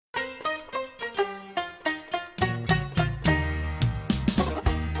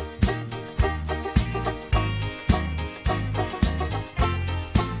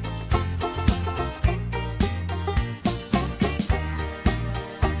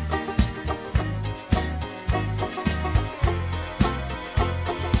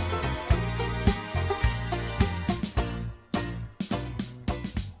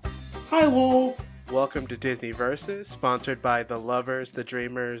Hi, Wolf! Welcome to Disney Versus, sponsored by The Lovers, The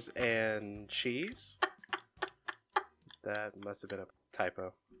Dreamers, and Cheese. That must have been a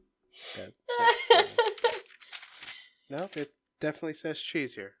typo. Nope, it definitely says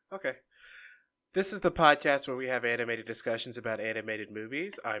cheese here. Okay. This is the podcast where we have animated discussions about animated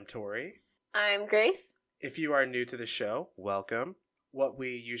movies. I'm Tori. I'm Grace. If you are new to the show, welcome. What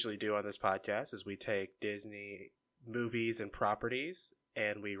we usually do on this podcast is we take Disney movies and properties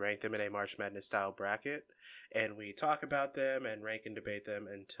and we rank them in a March Madness style bracket, and we talk about them and rank and debate them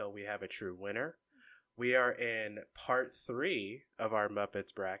until we have a true winner. We are in part 3 of our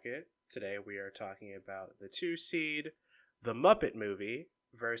Muppets bracket. Today we are talking about the 2-seed The Muppet Movie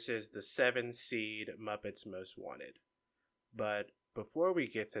versus the 7-seed Muppets Most Wanted. But before we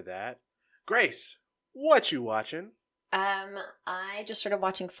get to that, Grace, what you watching? I just started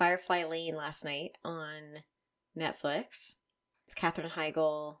watching Firefly Lane last night on Netflix. It's Katherine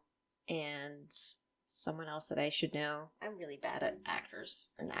Heigl and someone else that I should know. I'm really bad at actors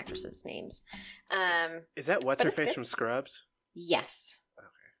and actresses' names. Is that What's-Her-Face from Scrubs? Yes.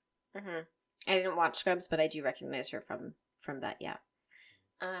 Okay. Mm-hmm. I didn't watch Scrubs, but I do recognize her from that, yeah.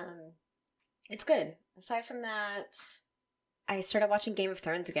 It's good. Aside from that, I started watching Game of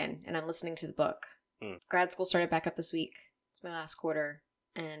Thrones again, and I'm listening to the book. Grad school started back up this week. It's my last quarter,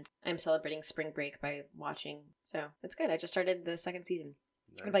 and I'm celebrating spring break by watching. So it's good. I just started the second season.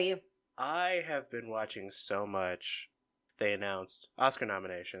 Nice. What about you? I have been watching so much. They announced Oscar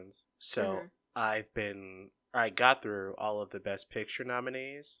nominations. So I got through all of the Best Picture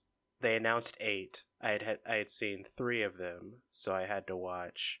nominees. They announced 8. I had seen 3 of them, so I had to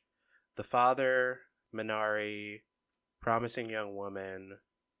watch The Father, Minari, Promising Young Woman,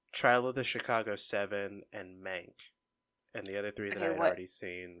 Trial of the Chicago 7, and Mank. And the other 3 that I had already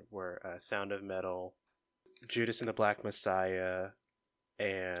seen were Sound of Metal, Judas and the Black Messiah,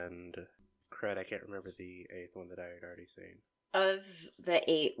 and I can't remember the 8th one that I had already seen. Of the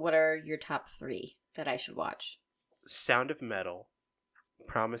 8, what are your top 3 that I should watch? Sound of Metal,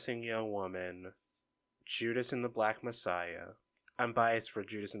 Promising Young Woman, Judas and the Black Messiah. I'm biased for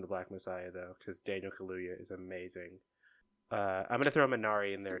Judas and the Black Messiah, though, because Daniel Kaluuya is amazing. I'm going to throw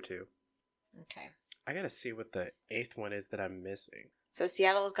Minari in there, too. Okay. I got to see what the 8th one is that I'm missing. So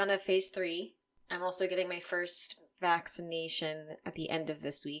Seattle has gone to phase 3. I'm also getting my first vaccination at the end of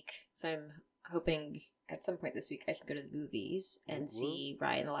this week. So I'm hoping at some point this week I can go to the movies and see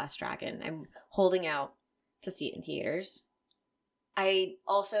Raya and the Last Dragon. I'm holding out to see it in theaters. I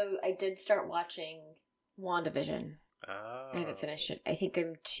did start watching WandaVision. Oh. I haven't finished it. I think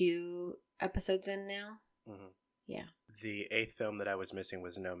I'm 2 episodes in now. Mm-hmm. Yeah. The 8th film that I was missing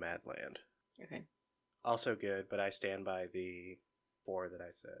was Nomadland. Okay. Also good, but I stand by the 4 that I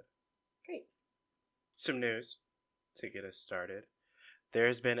said. Great. Some news to get us started.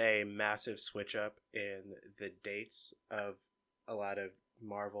 There's been a massive switch up in the dates of a lot of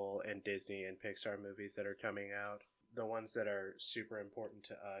Marvel and Disney and Pixar movies that are coming out. The ones that are super important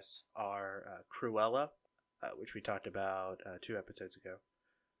to us are Cruella, which we talked about 2 episodes ago,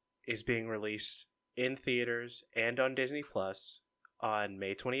 is being released in theaters and on Disney Plus on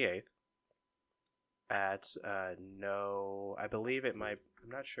May 28th. I believe it might, I'm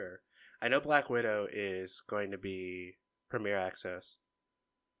not sure. I know Black Widow is going to be Premiere Access.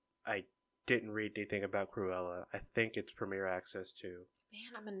 I didn't read anything about Cruella. I think it's Premiere Access too.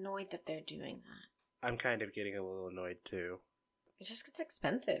 Man, I'm annoyed that they're doing that. I'm kind of getting a little annoyed too. It just gets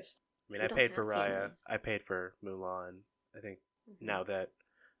expensive. I mean, I paid for Raya. I paid for Mulan. I think now that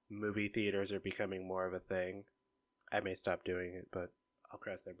movie theaters are becoming more of a thing, I may stop doing it, but I'll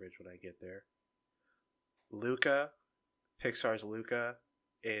cross that bridge when I get there. Luca, Pixar's Luca,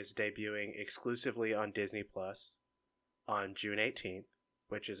 is debuting exclusively on Disney Plus on June 18th,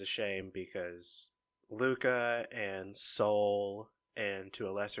 which is a shame because Luca and Soul, and to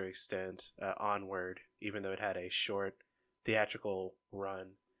a lesser extent Onward, even though it had a short theatrical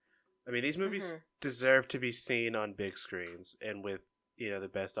run. I mean, these movies deserve to be seen on big screens and with, the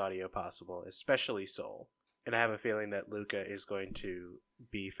best audio possible, especially Soul. And I have a feeling that Luca is going to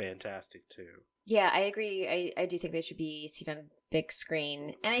be fantastic too. Yeah, I agree. I do think they should be seen on big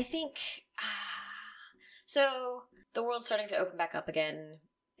screen. And I think, so the world's starting to open back up again.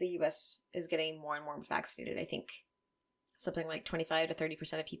 The U.S. is getting more and more vaccinated. I think something like 25 to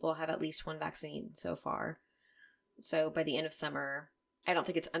 30% of people have at least 1 vaccine so far. So by the end of summer, I don't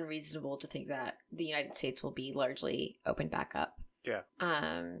think it's unreasonable to think that the United States will be largely opened back up. Yeah.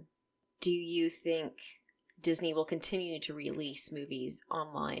 Do you think Disney will continue to release movies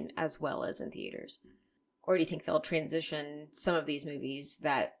online as well as in theaters? Or do you think they'll transition some of these movies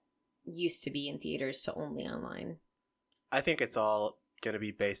that used to be in theaters to only online? I think it's all going to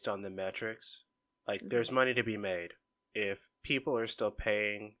be based on the metrics. Like, there's money to be made. If people are still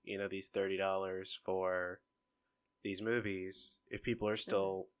paying, these $30 for these movies, if people are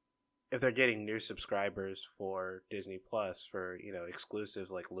still, if they're getting new subscribers for Disney Plus for,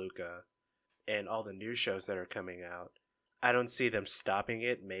 exclusives like Luca and all the new shows that are coming out, I don't see them stopping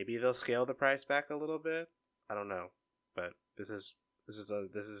it. Maybe they'll scale the price back a little bit. I don't know, but this is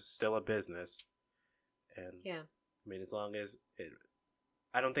still a business, and I mean, as long as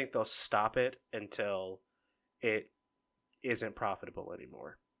I don't think they'll stop it until it isn't profitable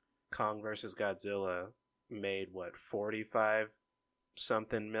anymore. Kong vs. Godzilla made 45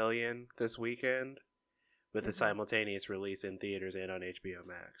 something million this weekend with a simultaneous release in theaters and on HBO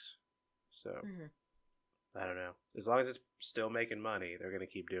Max. So I don't know. As long as it's still making money, they're going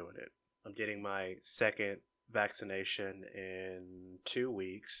to keep doing it. I'm getting my second vaccination in 2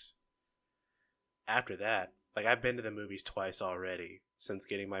 weeks. After that, I've been to the movies twice already since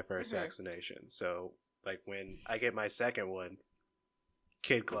getting my first vaccination. So, when I get my second one,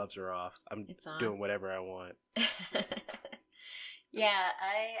 kid gloves are off. I'm doing whatever I want. Yeah,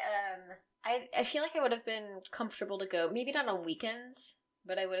 I feel like I would have been comfortable to go, maybe not on weekends,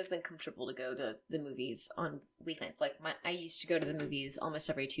 but I would have been comfortable to go to the movies on weeknights. I used to go to the movies almost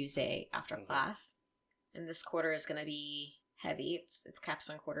every Tuesday after class, and this quarter is going to be heavy. It's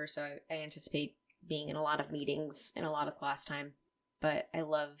capstone quarter, so I anticipate being in a lot of meetings and a lot of class time. But I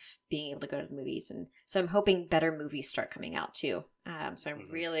love being able to go to the movies, and so I'm hoping better movies start coming out too. So I'm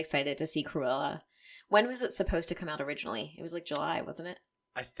really excited to see Cruella. When was it supposed to come out originally? It was July, wasn't it?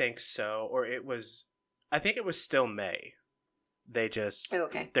 I think so, or I think it was still May. They just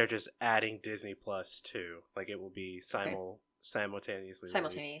they're just adding Disney Plus too. It will be simultaneously.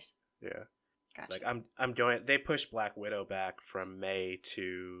 Simultaneous. Released. Yeah. Gotcha. I'm going. They pushed Black Widow back from May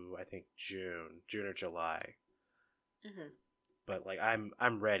to I think June or July. But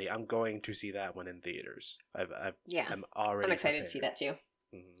I'm ready. I'm going to see that one in theaters. I'm already. I'm excited prepared. to see that too.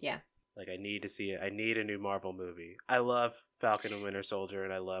 Yeah. I need to see it. I need a new Marvel movie. I love Falcon and Winter Soldier,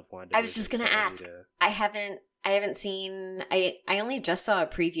 and I love WandaVision. I was just gonna ask. I haven't seen. I only just saw a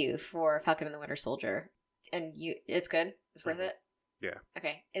preview for Falcon and the Winter Soldier, and it's good. It's worth it. Yeah.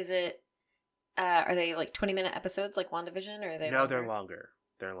 Okay. Is it? Are they 20-minute episodes like WandaVision, or are they? No, they're longer.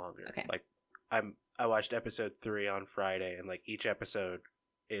 They're longer. Okay. I watched episode 3 on Friday, and each episode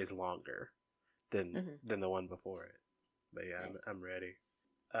is longer than the one before it. But yeah, nice. I'm ready.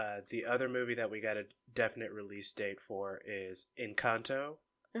 The other movie that we got a definite release date for is Encanto,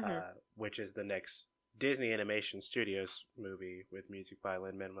 which is the next Disney Animation Studios movie with music by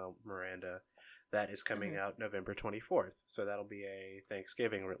Lin-Manuel Miranda that is coming out November 24th. So that'll be a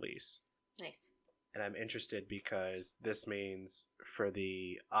Thanksgiving release. Nice. And I'm interested because this means for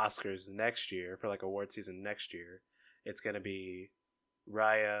the Oscars next year, for award season next year, it's going to be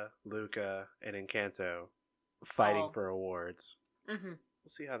Raya, Luca, and Encanto fighting for awards. We'll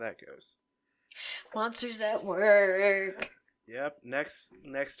see how that goes. Monsters at Work. Yep. Next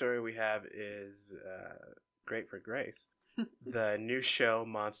story we have is Great for Grace. The new show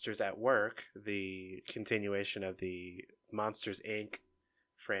Monsters at Work, the continuation of the Monsters, Inc.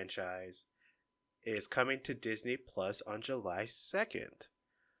 franchise, is coming to Disney Plus on July 2nd,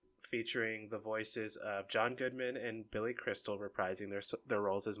 featuring the voices of John Goodman and Billy Crystal reprising their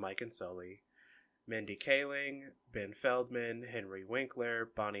roles as Mike and Sully, Mindy Kaling, Ben Feldman, Henry Winkler,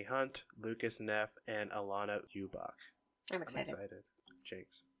 Bonnie Hunt, Lucas Neff, and Alana Ubach. I'm excited.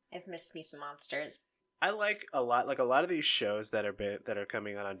 Jinx. I've missed me some monsters. I like a lot of these shows that are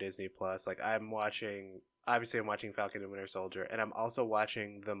coming on Disney Plus. I'm watching Falcon and Winter Soldier, and I'm also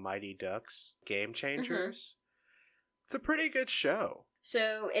watching The Mighty Ducks Game Changers. It's a pretty good show.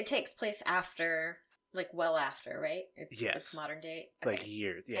 So it takes place after, well after, right? It's modern day. Okay.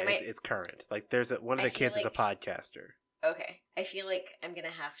 Years. Yeah, it's current. There's one of the kids is a podcaster. Okay. I feel like I'm gonna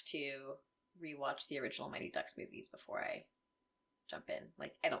have to rewatch the original Mighty Ducks movies before I jump in.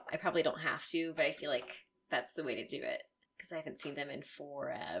 I probably don't have to, but I feel like that's the way to do it because I haven't seen them in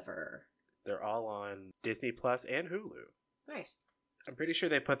forever. They're all on Disney Plus and Hulu. Nice. I'm pretty sure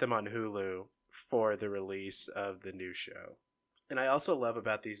they put them on Hulu for the release of the new show. And I also love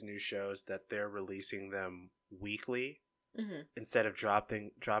about these new shows that they're releasing them weekly instead of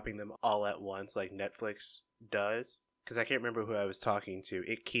dropping them all at once like Netflix does. Because I can't remember who I was talking to.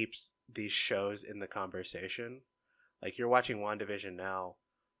 It keeps these shows in the conversation. You're watching WandaVision now.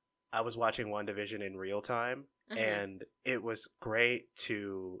 I was watching WandaVision in real time, and it was great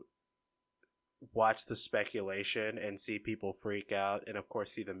to watch the speculation and see people freak out, and of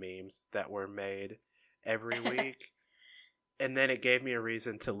course see the memes that were made every week. And then it gave me a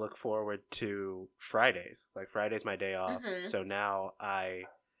reason to look forward to Fridays. Like, Friday's my day off. Mhm. So now I,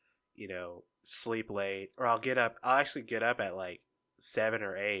 sleep late. Or I'll actually get up at like 7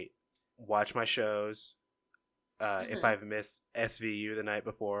 or 8, watch my shows. If I've missed SVU the night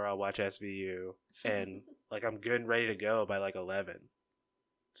before, I'll watch SVU. And, like, I'm good and ready to go by like 11.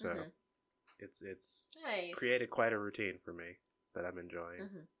 So it's nice. created quite a routine for me that I'm enjoying.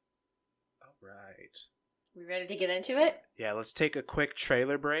 All right. We ready to get into it? Yeah, let's take a quick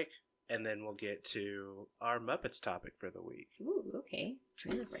trailer break, and then we'll get to our Muppets topic for the week. Ooh, okay.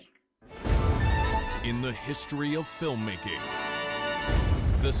 Trailer break. In the history of filmmaking,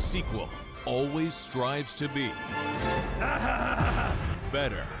 the sequel always strives to be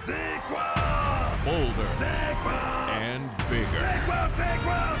better, bolder, and bigger.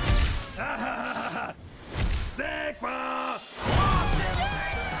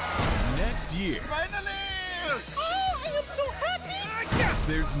 Next year, Oh, I am so happy!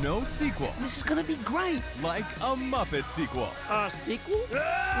 there's no sequel This is gonna be great. like a Muppet sequel. A sequel?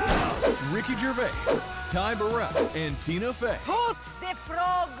 Ricky Gervais, Ty Burrell, and Tina Fey Put the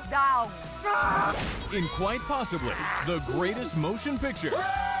frog down. in quite possibly the greatest motion picture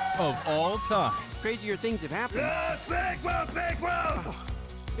of all time. Crazier things have happened. Sequel!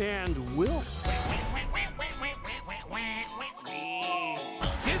 And will.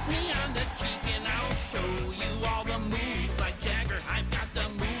 Kiss me on the cheek and I'll show you all the moves like Jagger. I've got the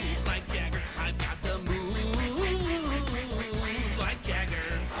moves like Jagger. I've got the moves like Jagger.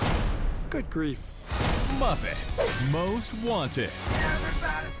 Good grief. Muppets Most Wanted.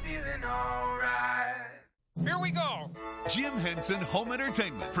 Everybody's feeling alright. Here we go. Jim Henson Home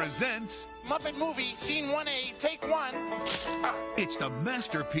Entertainment presents Muppet Movie, Scene 1A, Take 1. It's the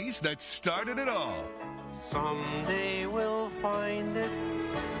masterpiece that started it all. Someday we'll find it,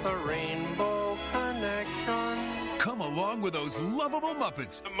 the Rainbow Connection. Come along with those lovable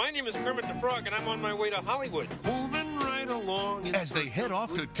Muppets My name is Kermit the Frog, and I'm on my way to Hollywood. Moving right along. as they head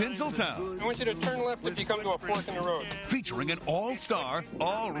off to Tinseltown, I want you to turn left if you come to a fork in the road. featuring an all-star,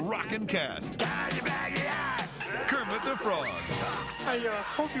 all-rockin' cast. Kermit the Frog, I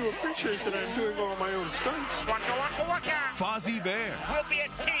hope you appreciate that I'm doing all my own stunts. Waka waka waka. Fozzie Bear, We'll be a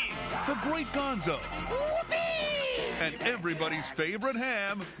team. the Great Gonzo, Whoopee! and everybody's favorite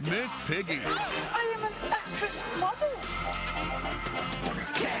ham, Miss Piggy. I am an actress model.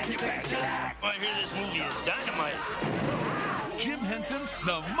 Can you pass it out? I hear this movie is dynamite. Jim Henson's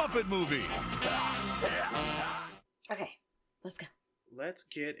The Muppet Movie. Okay, let's go. Let's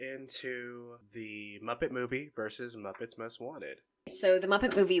get into the Muppet Movie versus Muppets Most Wanted. So the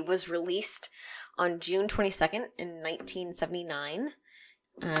Muppet Movie was released on June 22nd in 1979.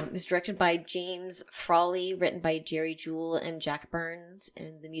 It was directed by James Frawley, written by Jerry Jewell and Jack Burns,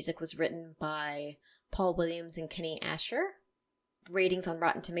 and the music was written by Paul Williams and Kenny Asher. Ratings on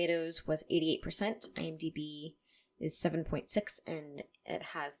Rotten Tomatoes was 88%. IMDb is 7.6, and it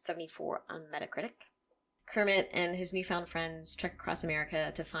has 74 on Metacritic. Kermit and his newfound friends trek across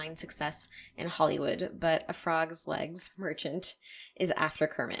America to find success in Hollywood, but a frog's legs merchant is after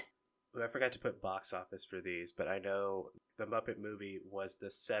Kermit. Ooh, I forgot to put box office for these, but I know the Muppet Movie was the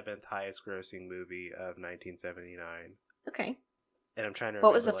 7th highest grossing movie of 1979. Okay. And I'm trying to remember,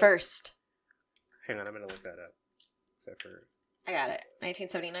 What was the first? Hang on, I'm going to look that up. Except for... I got it.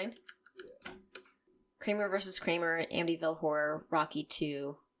 1979? Yeah. Kramer vs. Kramer, Amityville Horror, Rocky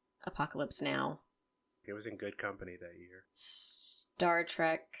 2, Apocalypse Now. It was in good company that year. Star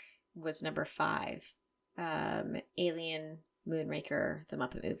Trek was number 5. Alien, Moonraker, The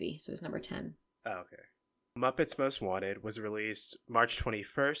Muppet Movie, so it was number 10. Oh, okay. Muppets Most Wanted was released March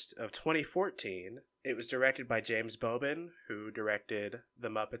 21st of 2014. It was directed by James Bobin, who directed The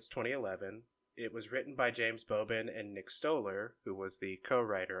Muppets 2011. It was written by James Bobin and Nick Stoller, who was the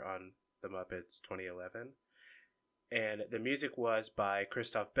co-writer on The Muppets 2011. And the music was by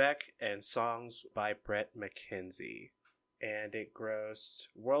Christoph Beck and songs by Brett McKenzie. And it grossed,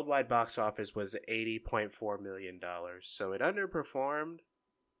 worldwide box office was $80.4 million. So it underperformed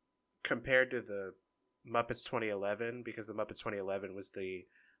compared to the Muppets 2011, because the Muppets 2011 was the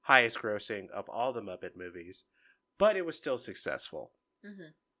highest grossing of all the Muppet movies. But it was still successful.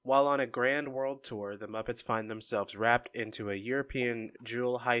 Mm-hmm. While on a grand world tour, the Muppets find themselves wrapped into a European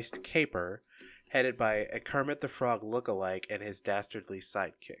jewel heist caper headed by a Kermit the Frog lookalike and his dastardly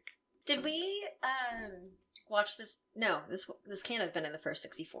sidekick. Did we watch this? No, this can't have been in the first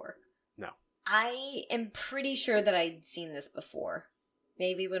 64. No. I am pretty sure that I'd seen this before.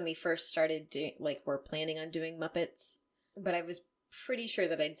 Maybe when we first started doing, we're planning on doing Muppets. But I was pretty sure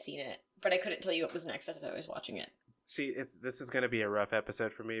that I'd seen it. But I couldn't tell you what was next as I was watching it. See, this is going to be a rough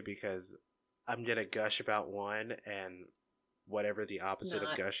episode for me because I'm going to gush about one and whatever the opposite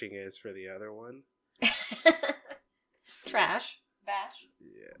Not. of gushing is for the other one. Trash. Bash.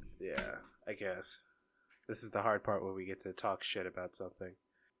 Yeah, I guess. This is the hard part where we get to talk shit about something.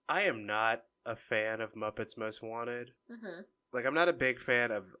 I am not a fan of Muppets Most Wanted. Mm-hmm. Like, I'm not a big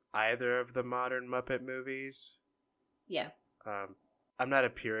fan of either of the modern Muppet movies. Yeah. I'm not a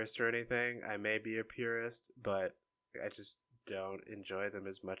purist or anything. I may be a purist, but I just don't enjoy them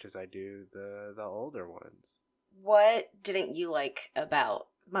as much as I do the older ones. What didn't you like about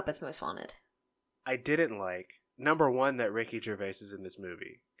Muppets Most Wanted? I didn't like, number one, that Ricky Gervais is in this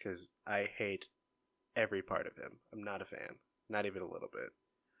movie, because I hate every part of him. I'm not a fan. Not even a little bit.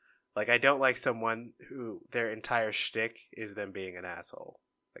 Like, I don't like someone who their entire shtick is them being an asshole.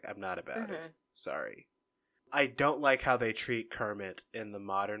 Like, I'm not about it. Sorry. I don't like how they treat Kermit in the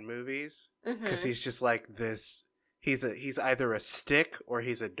modern movies, because he's just like this. He's either a stick or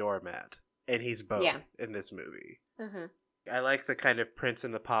he's a doormat, and he's both in this movie. I like the kind of Prince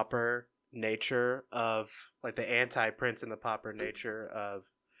and the Pauper nature of, like, the anti-Prince and the Pauper nature of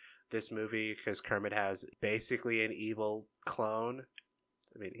this movie, because Kermit has basically an evil clone.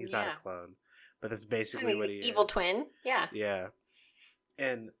 I mean, he's not a clone, but that's basically what he is. Evil twin? Yeah. Yeah.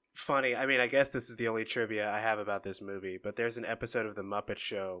 And funny, I mean, I guess this is the only trivia I have about this movie, but there's an episode of The Muppet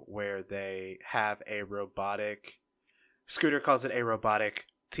Show where they have a robotic, Scooter calls it a robotic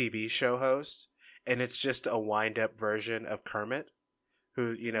TV show host, and it's just a wind-up version of Kermit,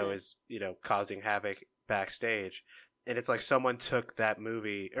 who, you know, is, you know, causing havoc backstage. And it's like someone took that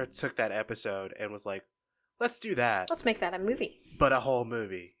movie, or took that episode and was like, let's do that. Let's make that a movie. But a whole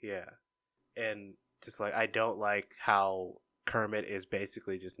movie, yeah. And just like, I don't like how Kermit is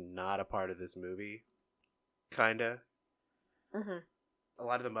basically just not a part of this movie. Kinda. A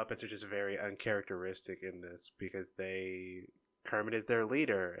lot of the Muppets are just very uncharacteristic in this, because Kermit is their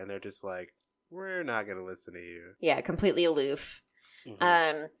leader, and they're just like, we're not gonna listen to you. Yeah, completely aloof.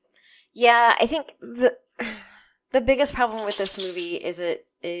 Yeah, I think the biggest problem with this movie is it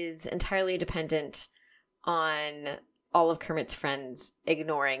is entirely dependent on all of Kermit's friends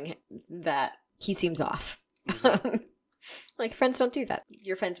ignoring that he seems off. Like, friends don't do that.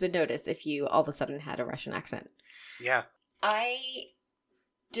 Your friends would notice if you all of a sudden had a Russian accent. Yeah. I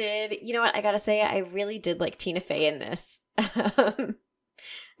did, you know what, I gotta say, I really did like Tina Fey in this.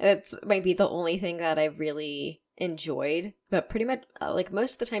 It's might be the only thing that I really enjoyed, but pretty much, like,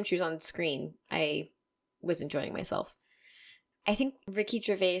 most of the time she was on screen, I was enjoying myself. I think Ricky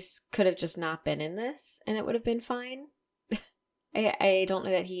Gervais could have just not been in this, and it would have been fine. I don't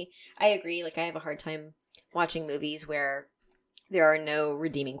know that I agree, like, I have a hard time watching movies where there are no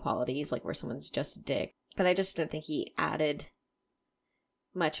redeeming qualities, like where someone's just a dick. But I just didn't think he added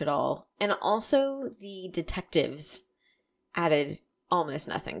much at all. And also, the detectives added almost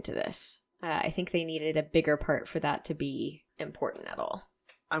nothing to this. I think they needed a bigger part for that to be important at all.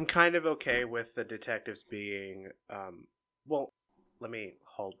 I'm kind of okay with the detectives being, well, let me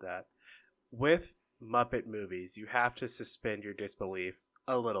hold that. With Muppet movies, you have to suspend your disbelief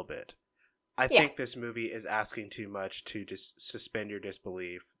a little bit. I think this movie is asking too much to just suspend your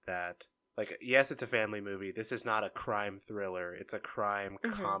disbelief that, like, yes, it's a family movie. This is not a crime thriller. It's a crime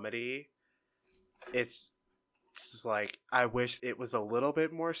comedy. It's just like, I wish it was a little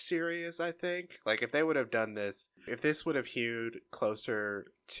bit more serious, I think. Like, if they would have done this, if this would have hewed closer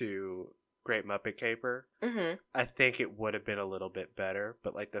to Great Muppet Caper, I think it would have been a little bit better.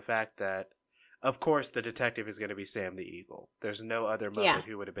 But, like, the fact that, of course, the detective is going to be Sam the Eagle. There's no other Muppet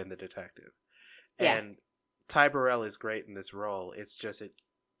who would have been the detective. And Ty Burrell is great in this role. It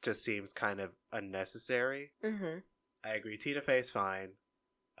just seems kind of unnecessary. I agree. Tina Fey's fine.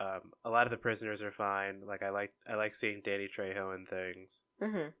 A lot of the prisoners are fine. Like, I like seeing Danny Trejo and things.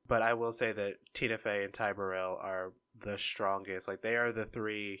 But I will say that Tina Fey and Ty Burrell are the strongest. Like, they are the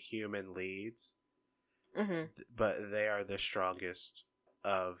three human leads. But they are the strongest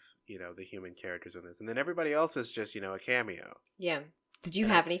of, you know, the human characters in this. And then everybody else is just, you know, a cameo. Yeah. Did you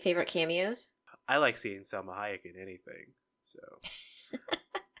have any favorite cameos? I like seeing Selma Hayek in anything, so.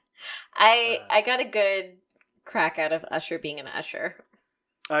 I got a good crack out of Usher being an usher.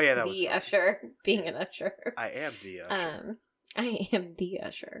 Oh yeah, that was the fun. Usher being an usher. I am the usher. I am the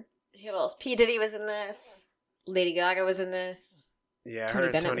usher. Who else? P. Diddy was in this. Lady Gaga was in this. Yeah, Tony her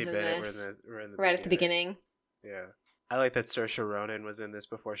and Bennett Tony was in Bennett this. were in the right at the beginning. Yeah, I like that Saoirse Ronan was in this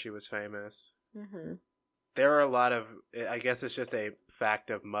before she was famous. Mm-hmm. There are a lot of, I guess it's just a fact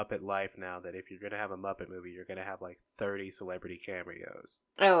of Muppet life now that if you're going to have a Muppet movie, you're going to have like 30 celebrity cameos.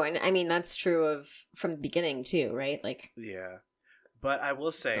 Oh, and I mean, that's true from the beginning too, right? Like, yeah. But I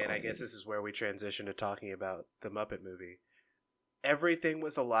will say, and I guess this is where we transition to talking about the Muppet movie, everything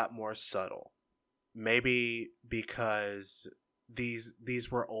was a lot more subtle. maybe because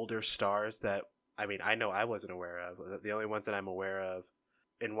these were older stars that, I mean, I know I wasn't aware of. The only ones that I'm aware of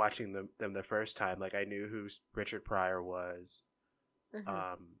in watching them the first time, like I knew who Richard Pryor was.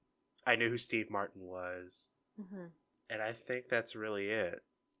 Mm-hmm. I knew who Steve Martin was. Mm-hmm. And I think that's really it.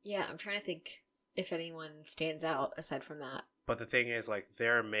 Yeah, I'm trying to think if anyone stands out aside from that. But the thing is, like,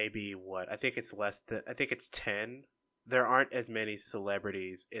 there may be I think it's 10. There aren't as many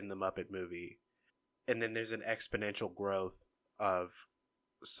celebrities in the Muppet movie. And then there's an exponential growth of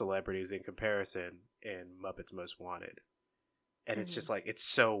celebrities in comparison in Muppets Most Wanted. And it's just like, it's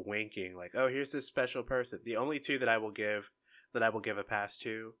so winking, like, oh, here's this special person. The only two that I will give a pass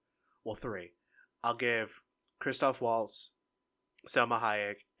to, well, 3. I'll give Christoph Waltz, Selma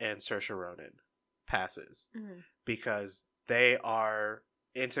Hayek, and Saoirse Ronan passes. Mm-hmm. Because they are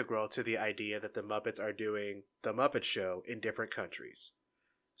integral to the idea that the Muppets are doing the Muppet Show in different countries.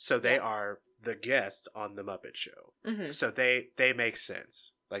 So they are the guest on the Muppet Show. Mm-hmm. So they make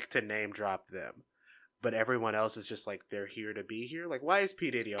sense, like, to name drop them. But everyone else is just like, they're here to be here. Like, why is P.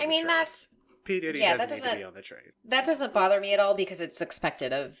 Diddy on the train? P. Diddy doesn't need to be on the train. That doesn't bother me at all because it's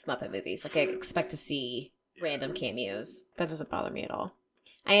expected of Muppet movies. Like, I expect to see random cameos. That doesn't bother me at all.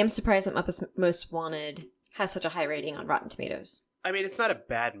 I am surprised that Muppets Most Wanted has such a high rating on Rotten Tomatoes. I mean, it's not a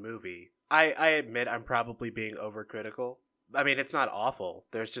bad movie. I admit I'm probably being overcritical. I mean, it's not awful.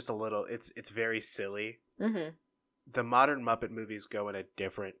 There's just a little... It's very silly. Mm-hmm. The modern Muppet movies go in a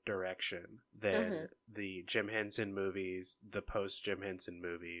different direction than the Jim Henson movies, the post-Jim Henson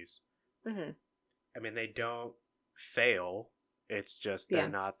movies. Mm-hmm. I mean, they don't fail. It's just they're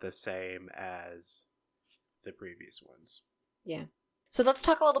not the same as the previous ones. Yeah. So let's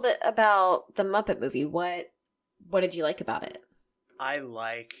talk a little bit about the Muppet movie. What did you like about it? I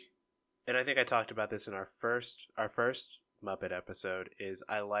like, and I think I talked about this in our first Muppet episode, is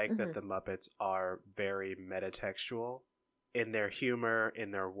I like that the Muppets are very metatextual in their humor,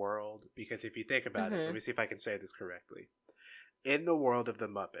 in their world. Because if you think about it, let me see if I can say this correctly. In the world of the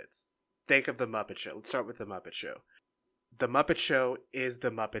Muppets, think of the Muppet Show. Let's start with the Muppet Show. The Muppet Show is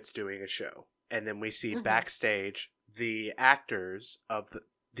the Muppets doing a show. And then we see backstage the actors of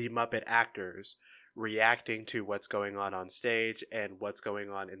the Muppet actors reacting to what's going on stage and what's going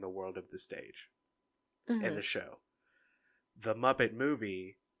on in the world of the stage and the show. The Muppet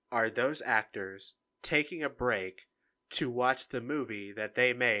movie are those actors taking a break to watch the movie that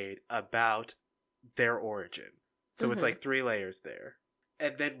they made about their origin. So it's like 3 layers there.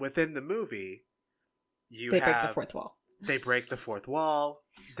 And then within the movie, they break the fourth wall. They break the fourth wall.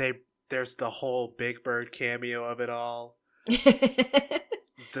 There's the whole Big Bird cameo of it all.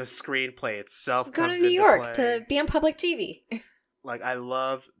 The screenplay itself comes into play. Go to New York to be on public TV. Like, I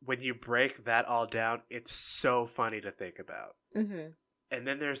love when you break that all down. It's so funny to think about. Mm-hmm. And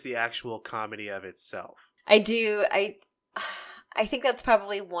then there's the actual comedy of itself. I do. I think that's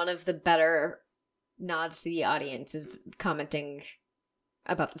probably one of the better nods to the audience is commenting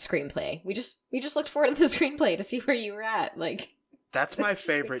about the screenplay. We just looked forward to the screenplay to see where you were at. Like, that's my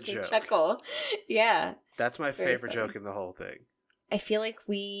favorite joke. Chuckle. Yeah. That's my favorite joke in the whole thing. I feel like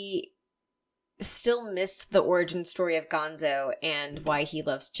we still missed the origin story of Gonzo and why he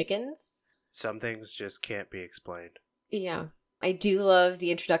loves chickens. Some things just can't be explained. Yeah. I do love the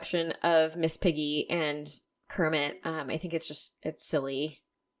introduction of Miss Piggy and Kermit. I think it's silly.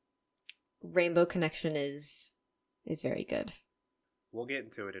 Rainbow Connection is very good. We'll get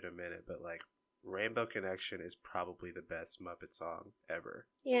into it in a minute, but like, Rainbow Connection is probably the best Muppet song ever.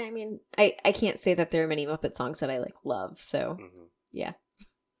 Yeah, I mean, I can't say that there are many Muppet songs that I love, so yeah.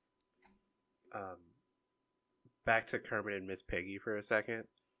 Back to Kermit and Miss Piggy for a second.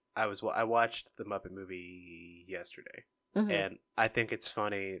 I watched the Muppet movie yesterday, and I think it's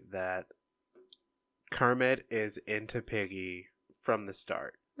funny that Kermit is into Piggy from the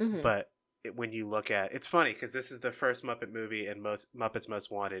start, but when you look at it's funny because this is the first Muppet movie, and Muppets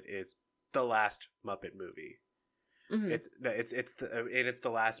Most Wanted is the last Muppet movie. It's the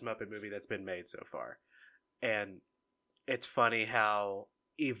last Muppet movie that's been made so far, and it's funny how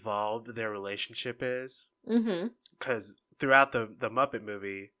evolved their relationship is. Because throughout the Muppet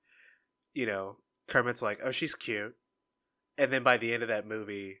movie, you know, Kermit's like, oh, she's cute, and then by the end of that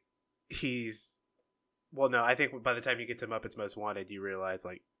movie, I think by the time you get to Muppets Most Wanted, you realize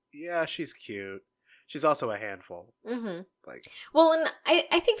like, yeah, she's cute. She's also a handful. Like, well, and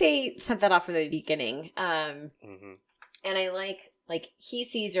I think they set that off from the beginning. And I like he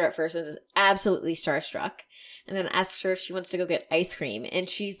sees her at first and is absolutely starstruck, and then asks her if she wants to go get ice cream, and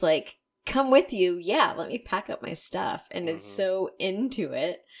she's like, "Come with you, yeah. Let me pack up my stuff," and is so into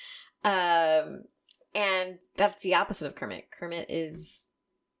it. And that's the opposite of Kermit. Kermit is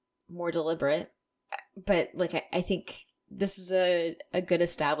more deliberate but like I think this is a good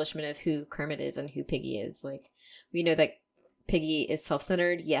establishment of who Kermit is and who Piggy is. Like, we know that Piggy is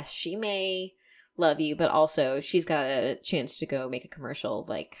self-centered. Yes, she may love you, but also she's got a chance to go make a commercial.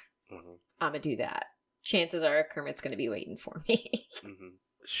 Like, I'm gonna do that. Chances are Kermit's gonna be waiting for me.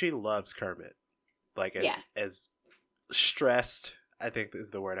 She loves Kermit. Like, Yeah. as stressed, I think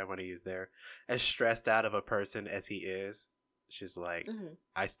is the word I want to use there, as stressed out of a person as he is, she's like,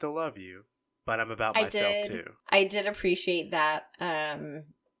 I still love you, but I'm about myself too. I did appreciate that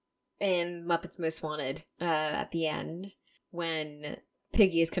in Muppets Most Wanted at the end, when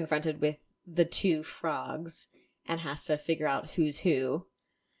Piggy is confronted with the two frogs and has to figure out who's who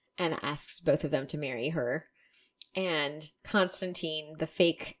and asks both of them to marry her. And Constantine, the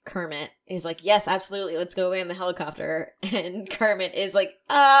fake Kermit, is like, yes, absolutely, let's go away in the helicopter. And Kermit is like,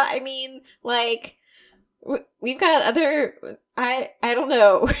 I mean, like, we've got other, I don't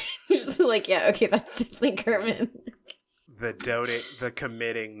know. Just like, yeah, okay, that's definitely Kermit. The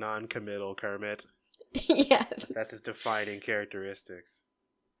committing, non-committal Kermit. Yes. That's his defining characteristics.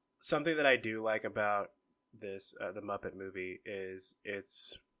 Something that I do like about this, the Muppet movie, is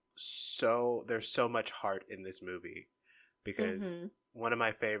there's so much heart in this movie, because one of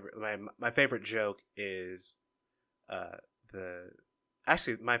my favorite my favorite joke is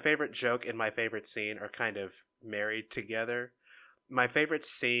my favorite joke and my favorite scene are kind of married together. My favorite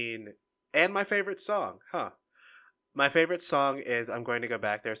scene and my favorite song, my favorite song is I'm Going to Go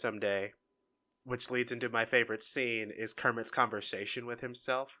Back There Someday, which leads into my favorite scene is Kermit's conversation with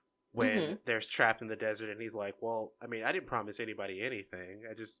himself when they're trapped in the desert, and he's like, well, I mean, I didn't promise anybody anything.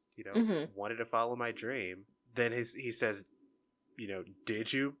 I just, wanted to follow my dream. Then he says,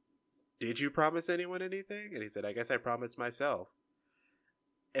 did you promise anyone anything? And he said, I guess I promised myself.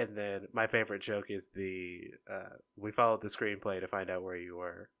 And then my favorite joke is we followed the screenplay to find out where you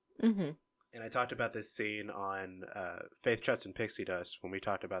were. And I talked about this scene on Faith, Trust, and Pixie Dust when we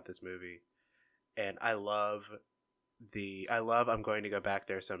talked about this movie. And I love I'm Going to Go Back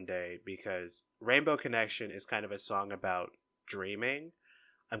There Someday, because Rainbow Connection is kind of a song about dreaming.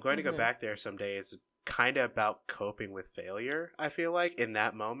 I'm Going to Go Back There Someday is kind of about coping with failure, I feel like, in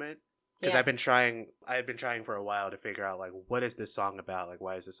that moment. Because I've been trying for a while to figure out, like, what is this song about? Like,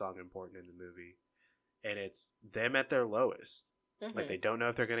 why is this song important in the movie? And it's them at their lowest. Like, they don't know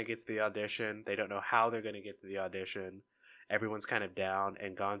if they're going to get to the audition. They don't know how they're going to get to the audition. Everyone's kind of down,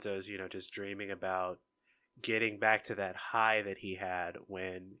 and Gonzo's, just dreaming about getting back to that high that he had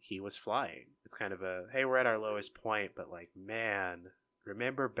when he was flying. It's kind of a, hey, we're at our lowest point, but like, man,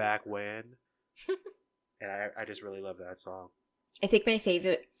 remember back when? And I just really love that song. I think my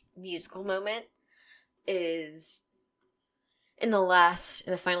favorite musical moment is in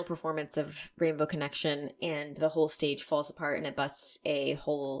the final performance of Rainbow Connection, and the whole stage falls apart and it busts a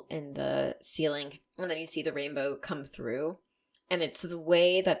hole in the ceiling, and then you see the rainbow come through, and it's the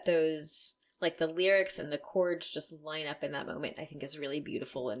way that those, like, the lyrics and the chords just line up in that moment, I think is really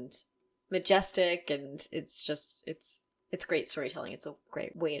beautiful and majestic, and it's great storytelling. It's a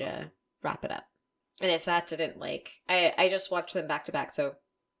great way to wrap it up. And if that didn't, I just watched them back to back, so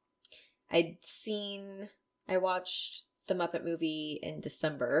I watched the Muppet movie in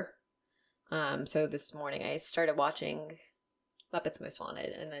December, so this morning I started watching Muppets Most Wanted,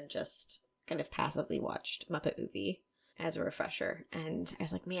 and then just kind of passively watched Muppet movie as a refresher, and I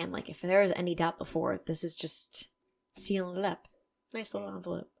was like, man, like, if there was any doubt before, this is just sealing it up. Nice little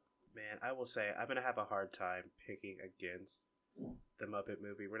envelope. Man, I will say, I'm going to have a hard time picking against the Muppet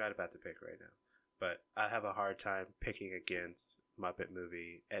movie. We're not about to pick right now, but I have a hard time picking against Muppet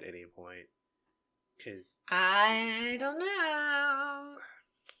movie at any point, because I don't know.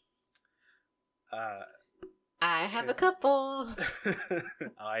 I have a couple.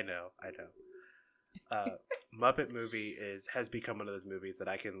 I know. Muppet movie has become one of those movies that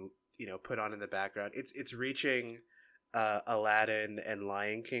I can, put on in the background. It's reaching Aladdin and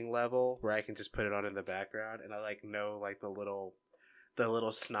Lion King level where I can just put it on in the background, and I know the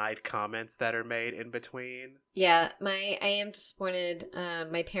little snide comments that are made in between. Yeah, I am disappointed.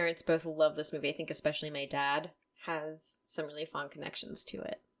 My parents both love this movie. I think especially my dad has some really fond connections to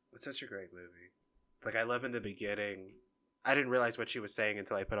it. It's such a great movie. Like, I love in the beginning, I didn't realize what she was saying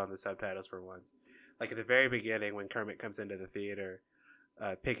until I put on the subtitles for once. Like, at the very beginning, when Kermit comes into the theater,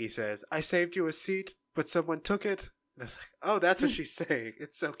 Piggy says, I saved you a seat, but someone took it. And I was like, oh, that's what she's saying.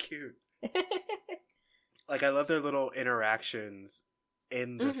 It's so cute. Like, I love their little interactions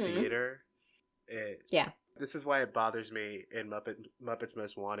in the theater. Yeah. This is why it bothers me in Muppets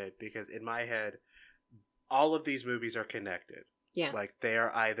Most Wanted, because in my head, all of these movies are connected. Yeah. Like, they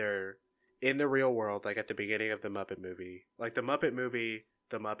are either in the real world, like at the beginning of the Muppet movie. Like, the Muppet movie,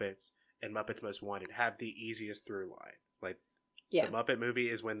 The Muppets, and Muppets Most Wanted have the easiest through line. Like, Yeah. the Muppet movie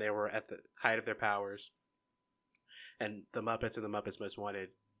is when they were at the height of their powers, and the Muppets and the Muppets Most Wanted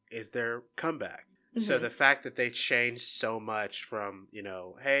is their comeback. So the fact that they changed so much from, you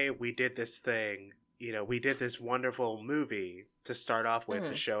know, hey, we did this thing, you know, we did this wonderful movie to start off with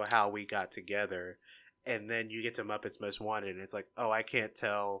to show how we got together, and then you get to Muppets Most Wanted, and it's like, oh, I can't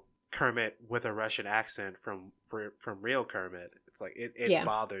tell Kermit with a Russian accent from real Kermit. It's like, it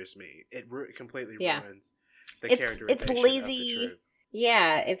bothers me. It completely ruins the characterization it's lazy. of the troop.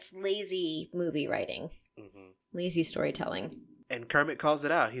 Yeah, it's lazy movie writing. Mm-hmm. Lazy storytelling. And Kermit calls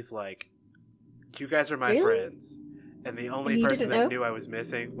it out. He's like, you guys are my Really? friends. And the only person that knew I was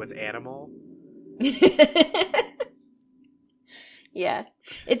missing was Animal. Yeah.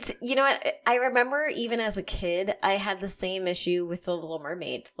 It's, you know what, I remember even as a kid, I had the same issue with The Little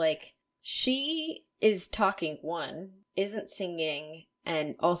Mermaid. Like, she is talking, one, isn't singing,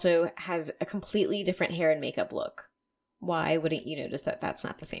 and also has a completely different hair and makeup look. Why wouldn't you notice that that's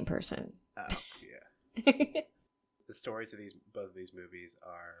not the same person? Oh, yeah. The stories of both of these movies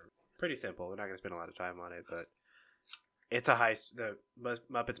are pretty simple. We're not going to spend a lot of time on it, but it's a heist. The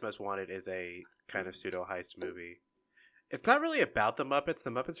Muppets Most Wanted is a kind of pseudo heist movie. It's not really about the Muppets.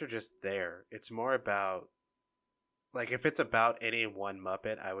 The Muppets are just there. It's more about, like, if it's about any one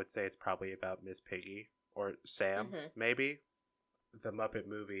Muppet, I would say it's probably about Miss Piggy or Sam, maybe. The Muppet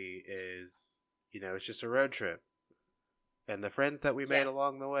movie is, you know, it's just a road trip. And the friends that we made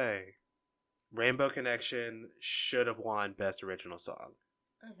along the way. Rainbow Connection should have won Best Original Song.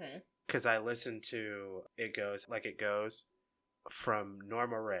 Because I listened to It Goes Like It Goes from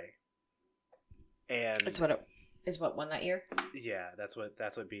Norma Rae. And Is what won that year? Yeah, that's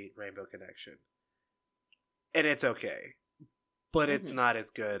what beat Rainbow Connection. And it's okay. But it's not as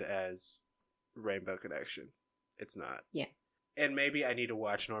good as Rainbow Connection. It's not. Yeah. And maybe I need to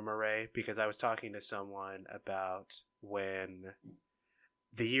watch Norma Rae, because I was talking to someone about when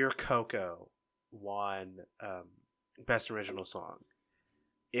the year Coco won Best Original Song.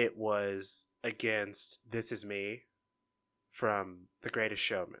 It was against This Is Me from The Greatest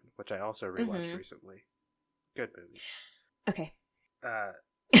Showman, which I also rewatched recently. Good movie. Okay. I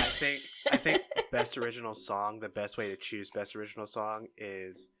think Best Original Song, the best way to choose Best Original Song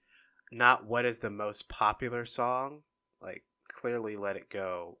is not what is the most popular song. Like, clearly Let It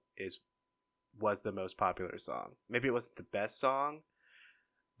Go was the most popular song. Maybe it wasn't the best song,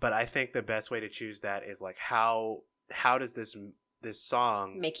 but I think the best way to choose that is like how does this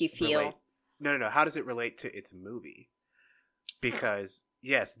song make you feel? No. How does it relate to its movie? Because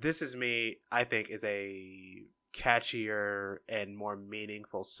yes, This Is Me, I think, is a catchier and more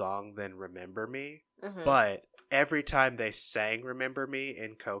meaningful song than Remember Me. But every time they sang Remember Me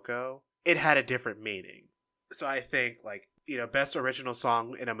in Coco, it had a different meaning. So I think, like, you know, Best Original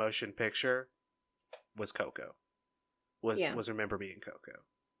Song in a Motion Picture was Coco. Was Remember Me in Coco.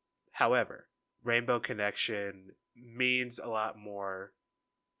 However, Rainbow Connection means a lot more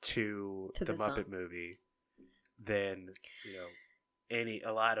to the Muppet movie than, you know,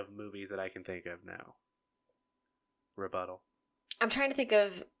 a lot of movies that I can think of now. Rebuttal. I'm trying to think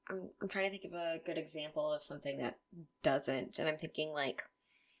of a good example of something that doesn't, and I'm thinking, like,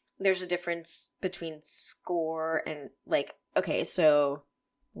 there's a difference between score and, like, okay, so,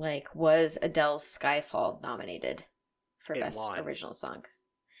 like, was Adele's Skyfall nominated for Best Original Song?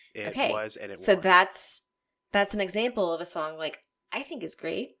 It was, and it so won. that's an example of a song, like, I think is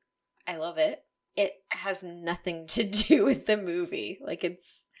great. I love it. It has nothing to do with the movie. Like,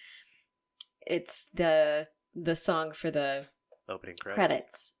 it's the song for the opening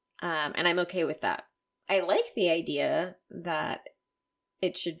credits. And I'm okay with that. I like the idea that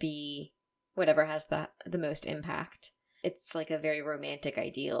it should be whatever has the most impact. It's like a very romantic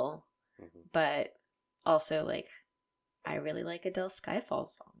ideal, but also, like, I really like Adele's Skyfall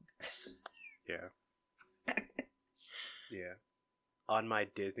song. Yeah. Yeah. On my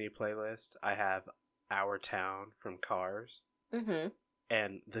Disney playlist, I have Our Town from Cars.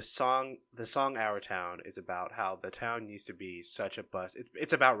 And the song Our Town is about how the town used to be such a bus.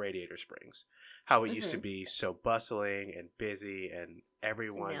 It's about Radiator Springs. How it used to be so bustling and busy, and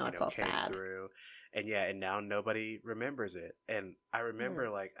everyone, came through. And and now nobody remembers it. And I remember,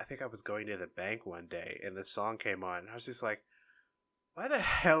 like, I think I was going to the bank one day and the song came on, and I was just like, why the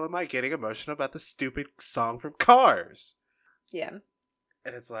hell am I getting emotional about the stupid song from Cars? Yeah.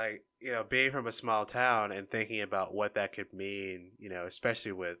 And it's like, you know, being from a small town and thinking about what that could mean, you know,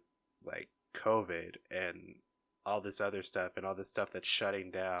 especially with, like, COVID and all this other stuff and all this stuff that's shutting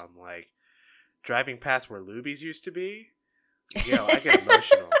down. Like, driving past where Luby's used to be, I get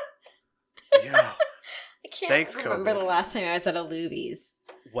emotional. I can't remember the last time I was at a Luby's.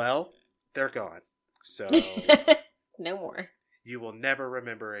 Well, they're gone. So no more. you will never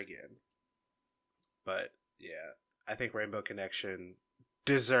remember again. But yeah, I think Rainbow Connection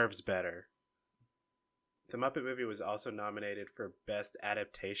deserves better. The Muppet movie was also nominated for Best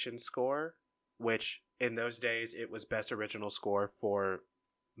Adaptation Score, which in those days it was Best Original Score for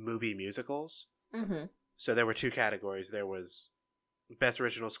movie musicals. Mm-hmm. So there were two categories. There was Best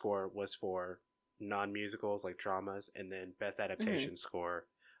Original Score was for non-musicals like dramas, and then Best Adaptation Score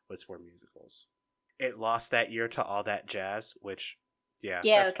was for musicals. It lost that year to All That Jazz, which,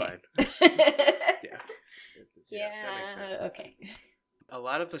 that's fine. Yeah, that makes sense. Okay. A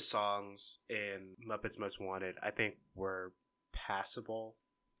lot of the songs in Muppets Most Wanted, I think, were passable.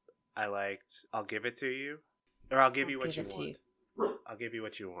 I liked I'll Give It To You, or I'll Give You What You Want. I'll Give You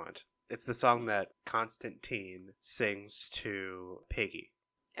What You Want. It's the song that Constantine sings to Piggy.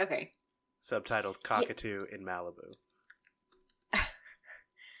 Okay. Subtitled Cockatoo in Malibu.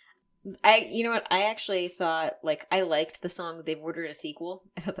 You know what? I actually thought, I liked the song They've Ordered a Sequel.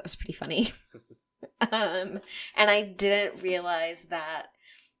 I thought that was pretty funny. And I didn't realize that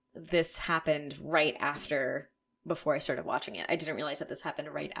this happened before I started watching it. I didn't realize that this happened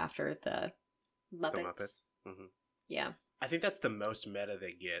right after the Muppets. The Muppets? Mm-hmm. Yeah. I think that's the most meta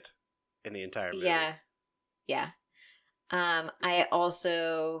they get in the entire movie. Yeah. I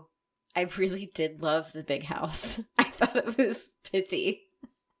really did love the big house. I thought it was pithy.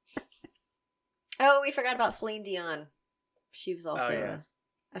 Oh, we forgot about Celine Dion. She was also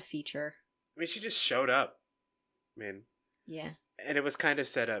a feature. I mean, she just showed up. Yeah. And it was kind of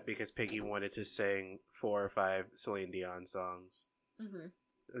set up because Piggy wanted to sing 4 or 5 Celine Dion songs. Mm-hmm.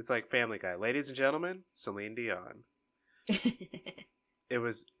 It's like Family Guy. Ladies and gentlemen, Celine Dion. It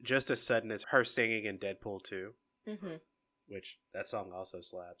was just as sudden as her singing in Deadpool 2. Mm-hmm. Which, that song also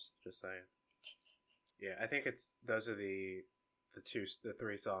slaps, just saying. Yeah, I think those are the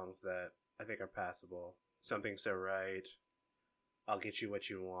 3 songs that I think are passable. Something So Right, I'll Get You What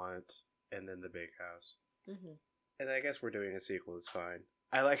You Want, and then The Big House. Mm-hmm. And I guess We're Doing a Sequel is fine.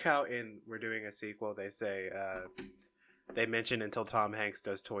 I like how in We're Doing a Sequel they say, they mention until Tom Hanks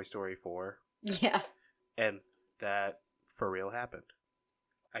does Toy Story 4. Yeah. And that for real happened.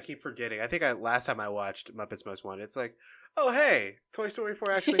 I keep forgetting. I think last time I watched Muppets Most Wanted, it's like, oh hey, Toy Story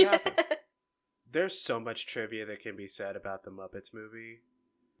 4 actually happened. There's so much trivia that can be said about the Muppets movie.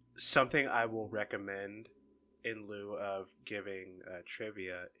 Something I will recommend in lieu of giving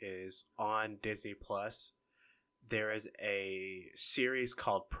trivia is on Disney Plus. There is a series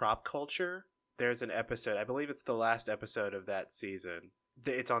called Prop Culture. There's an episode, I believe it's the last episode of that season.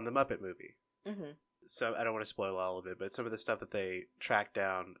 It's on the Muppet movie. Mm-hmm. So I don't want to spoil all of it, but some of the stuff that they tracked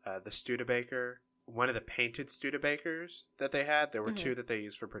down, the Studebaker, one of the painted Studebakers that they had, there were 2 that they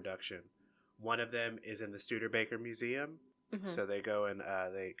used for production. One of them is in the Studebaker Museum, so they go and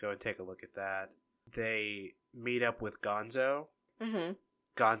take a look at that. They meet up with Gonzo,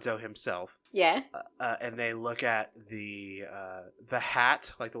 Gonzo himself. Yeah. And they look at the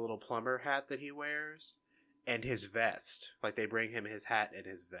hat, like the little plumber hat that he wears, and his vest. Like they bring him his hat and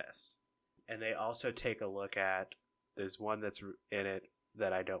his vest. And they also take a look at, there's one that's in it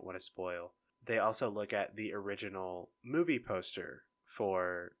that I don't want to spoil. They also look at the original movie poster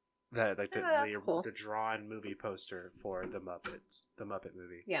for cool. the drawn movie poster for the Muppet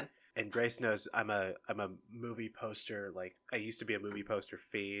movie. Yeah. And Grace knows I'm a movie poster, like I used to be a movie poster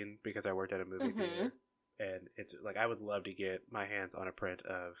fiend because I worked at a movie theater. And it's like I would love to get my hands on a print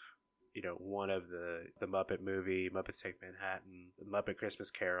of, one of the Muppet movie, Muppets Take Manhattan, the Muppet Christmas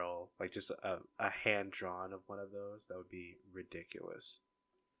Carol, like just a hand drawn of one of those. That would be ridiculous.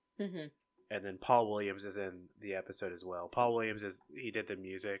 Mm-hmm. And then Paul Williams is in the episode as well. Paul Williams he did the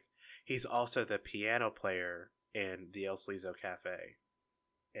music. He's also the piano player in the El Sleazo Cafe.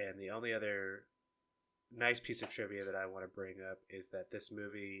 And the only other nice piece of trivia that I want to bring up is that this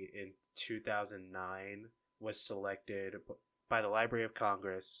movie in 2009 was selected by the Library of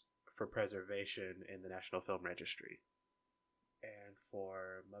Congress for preservation in the National Film Registry. And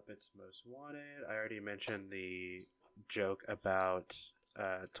for Muppets Most Wanted, I already mentioned the joke about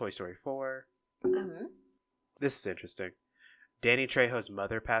Toy Story 4. Mm-hmm. This is interesting. Danny Trejo's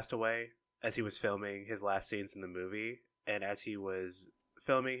mother passed away as he was filming his last scenes in the movie, and as he was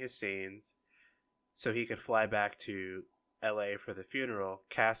filming his scenes, so he could fly back to LA for the funeral,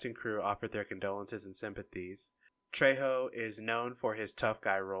 cast and crew offered their condolences and sympathies. Trejo is known for his tough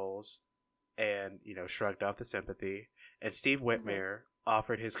guy roles and, shrugged off the sympathy. And Steve Whitmire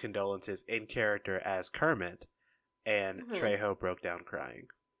offered his condolences in character as Kermit, and Trejo broke down crying.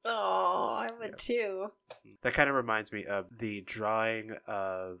 Oh, I would too. That kind of reminds me of the drawing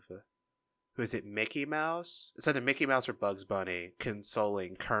of, who is it, Mickey Mouse? It's either Mickey Mouse or Bugs Bunny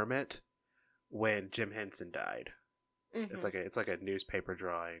consoling Kermit when Jim Henson died. Mm-hmm. It's like a newspaper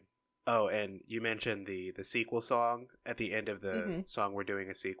drawing. Oh, and you mentioned the sequel song. At the end of the song, we're doing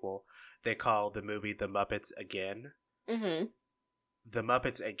a sequel. They call the movie The Muppets Again. Mm-hmm. The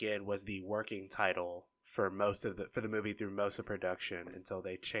Muppets Again was the working title for the movie through most of production until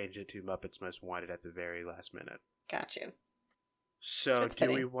they changed it to Muppets Most Wanted at the very last minute. Got you. So,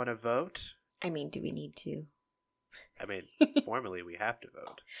 do we want to vote? I mean, do we need to? I mean, formally we have to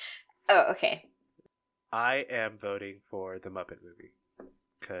vote. Oh, okay. I am voting for The Muppet Movie.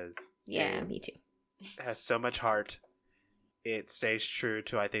 Because me too. It has so much heart. It stays true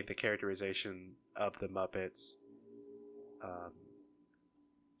to, I think, the characterization of the Muppets.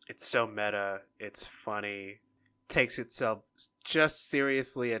 It's so meta. It's funny. Takes itself just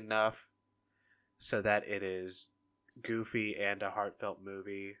seriously enough so that it is goofy and a heartfelt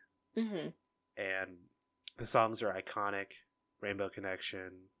movie. Mm-hmm. And the songs are iconic. Rainbow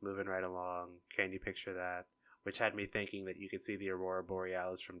Connection, Moving Right Along, Can You Picture That? Which had me thinking that you could see the Aurora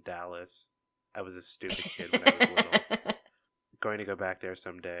Borealis from Dallas. I was a stupid kid when I was little. Going to go back there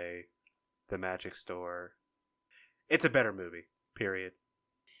someday. The Magic Store. It's a better movie, period.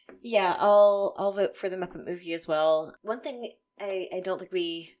 Yeah, I'll vote for the Muppet Movie as well. One thing I don't think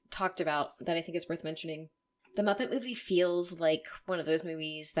we talked about that I think is worth mentioning. The Muppet Movie feels like one of those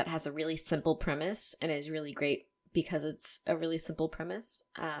movies that has a really simple premise and is really great because it's a really simple premise.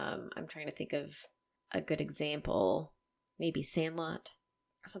 I'm trying to think of a good example. Maybe Sandlot.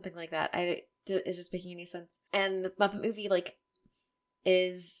 Something like that. Is this making any sense? And the Muppet Movie,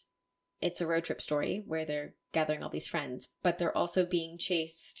 it's a road trip story where they're gathering all these friends, but they're also being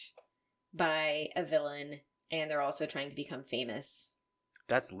chased by a villain, and they're also trying to become famous.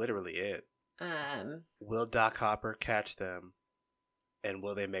 That's literally it. Will Doc Hopper catch them, and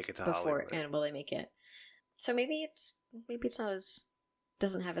will they make it to Hollywood? And will they make it? So maybe it's not as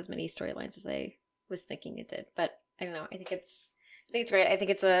doesn't have as many storylines as I was thinking it did, but I don't know. I think it's great. I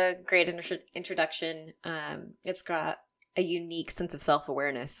think it's a great introduction. It's got a unique sense of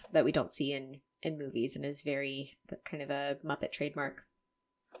self-awareness that we don't see in movies, and is very kind of a Muppet trademark.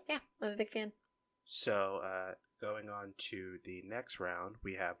 Yeah, I'm a big fan. So, going on to the next round,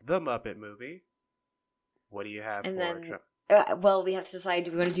 we have The Muppet Movie. What do you have and for... well, we have to decide,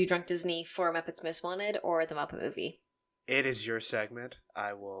 do we want to do Drunk Disney for Muppets Most Wanted or The Muppet Movie? It is your segment.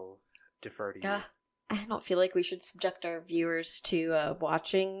 I will defer to you. I don't feel like we should subject our viewers to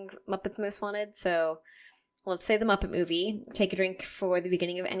watching Muppets Most Wanted, so let's say The Muppet Movie. Take a drink for the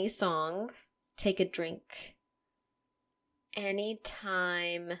beginning of any song. Take a drink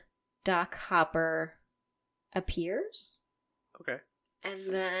anytime Doc Hopper appears. Okay.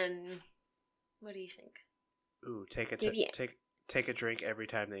 And then, what do you think? Ooh, take a drink every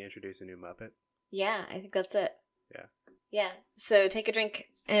time they introduce a new Muppet. Yeah, I think that's it. Yeah. Yeah. So take a drink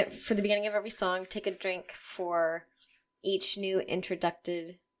for the beginning of every song. Take a drink for each new introduced.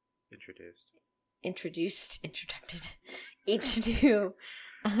 Each new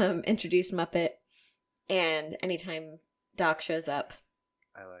introduced Muppet, and anytime Doc shows up.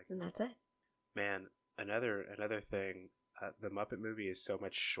 I like and it. That's it. Man, another thing, the Muppet Movie is so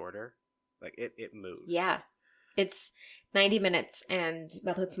much shorter. Like, it moves. Yeah. It's 90 minutes, and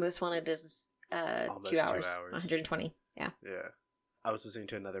Muppets Most Wanted is 2 hours. 120. Yeah. Yeah. I was listening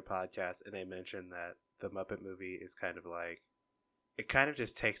to another podcast, and they mentioned that the Muppet Movie is kind of like, it kind of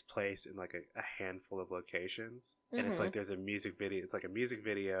just takes place in like a handful of locations. And it's like there's a music video. It's like a music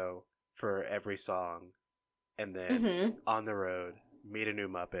video for every song. And then on the road, meet a new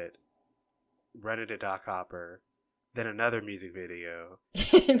Muppet, run into Doc Hopper, then another music video.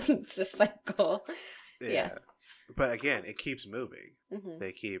 It's a cycle. Yeah. But again, it keeps moving.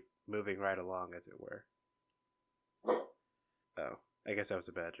 They keep moving right along, as it were. Oh, I guess that was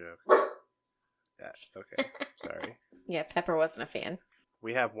a bad joke. Yeah, okay. Sorry. Yeah, Pepper wasn't a fan.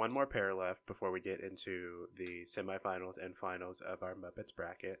 We have one more pair left before we get into the semifinals and finals of our Muppets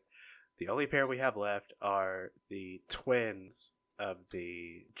bracket. The only pair we have left are the twins of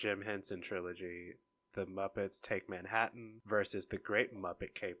the Jim Henson trilogy, The Muppets Take Manhattan versus The Great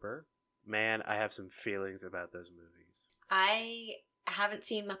Muppet Caper. Man, I have some feelings about those movies. I haven't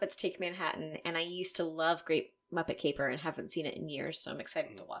seen Muppets Take Manhattan, and I used to love Great Muppet Caper and haven't seen it in years, so I'm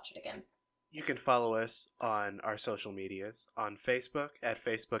excited to watch it again. You can follow us on our social medias, on Facebook at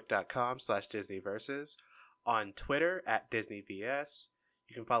facebook.com/DisneyVersus, on Twitter at DisneyVS.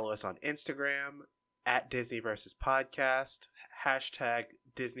 You can follow us on Instagram at DisneyVersusPodcast, hashtag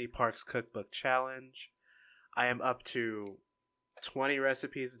Disney Parks Cookbook Challenge. I am up to 20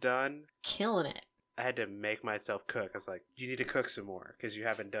 recipes done. Killing it. I had to make myself cook. I was like, you need to cook some more because you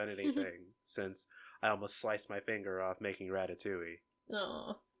haven't done anything since I almost sliced my finger off making ratatouille.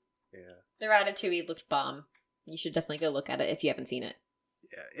 Aww. Yeah. The Ratatouille looked bomb. You should definitely go look at it if you haven't seen it.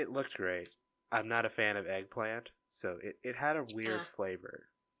 Yeah, it looked great. I'm not a fan of eggplant, so it had a weird flavor,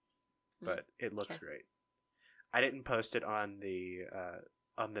 but it looks great. I didn't post it on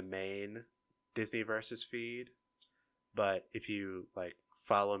the main Disney Versus feed, but if you like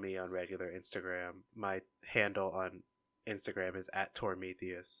follow me on regular Instagram, my handle on Instagram is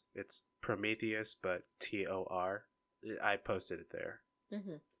 @Tormetheus. It's Prometheus, but TOR. I posted it there.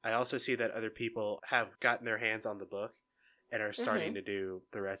 Mm-hmm. I also see that other people have gotten their hands on the book and are starting to do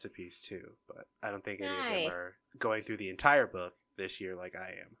the recipes too, but I don't think any of them are going through the entire book this year like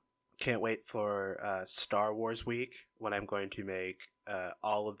I am. Can't wait for Star Wars week when I'm going to make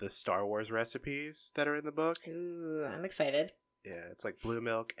all of the Star Wars recipes that are in the book. Ooh, I'm excited. Yeah, it's like blue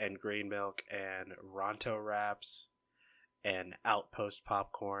milk and green milk and Ronto wraps and Outpost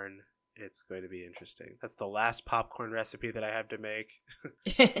popcorn. It's going to be interesting. That's the last popcorn recipe that I have to make.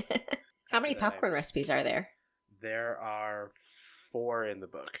 How many popcorn recipes are there? There are 4 in the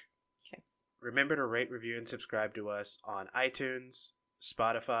book. Okay. Remember to rate, review, and subscribe to us on iTunes,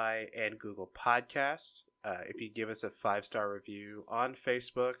 Spotify, and Google Podcasts. If you give us a 5-star review on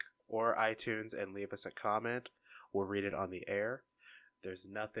Facebook or iTunes and leave us a comment, we'll read it on the air. There's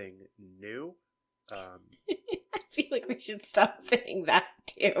nothing new. I feel like we should stop saying that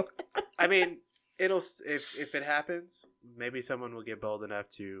too. I mean, if it happens, maybe someone will get bold enough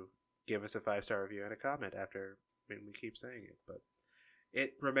to give us a 5-star review and a comment after we keep saying it. But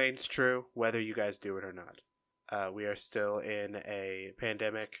it remains true whether you guys do it or not. We are still in a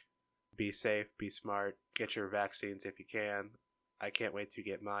pandemic. Be safe, be smart, get your vaccines if you can. I can't wait to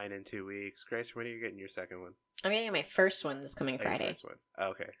get mine in 2 weeks. Grace, when are you getting your second one? I'm getting my first one this coming Friday. First one.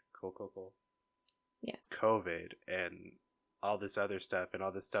 Okay, cool. Yeah. COVID and all this other stuff and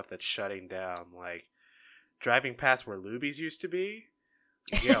all this stuff that's shutting down, like driving past where Luby's used to be.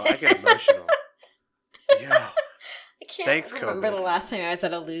 Yo, I get emotional. Yo. I can't Thanks, remember COVID. the last time I was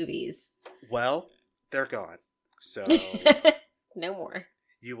at a Luby's. Well, they're gone. So no more.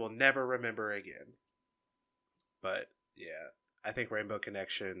 You will never remember again. But yeah, I think Rainbow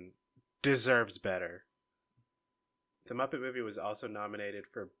Connection deserves better. The Muppet movie was also nominated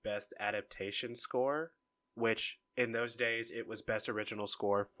for Best Adaptation Score, which in those days it was Best Original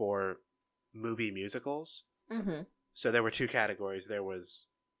Score for movie musicals. Mm-hmm. So there were 2 categories. There was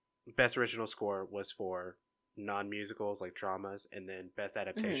Best Original Score was for non-musicals like dramas, and then Best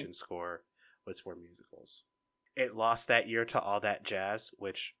Adaptation Score was for musicals. It lost that year to All That Jazz,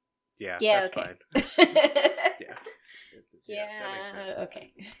 which that's fine. Yeah, that makes sense.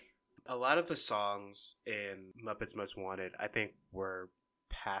 Okay. A lot of the songs in Muppets Most Wanted, I think, were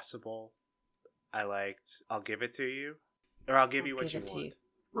passable. I liked I'll Give It To You. Or I'll Give You What You Want.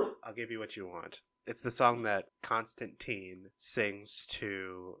 I'll Give You What You Want. It's the song that Constantine sings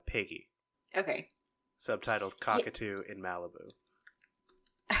to Piggy. Okay. Subtitled Cockatoo in Malibu.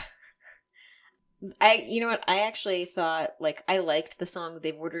 You know what? I actually thought, I liked the song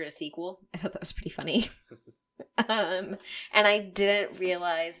They've Ordered a Sequel. I thought that was pretty funny. And I didn't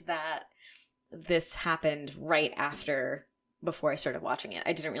realize that this happened before I started watching it.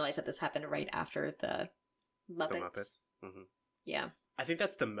 I didn't realize that this happened right after the Muppets. The Muppets? Mm-hmm. Yeah. I think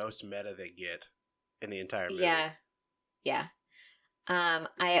that's the most meta they get in the entire movie. Yeah. I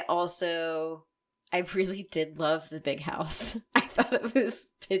really did love the big house. I thought it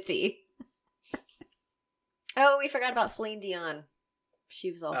was pithy. Oh, we forgot about Celine Dion.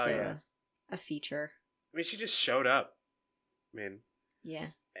 She was also a feature. I mean, she just showed up. Yeah.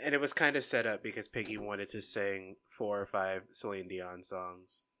 And it was kind of set up because Piggy wanted to sing 4 or 5 Celine Dion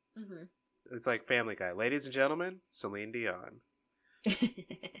songs. Mm-hmm. It's like Family Guy. Ladies and gentlemen, Celine Dion.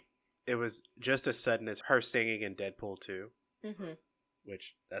 It was just as sudden as her singing in Deadpool 2. Mm-hmm.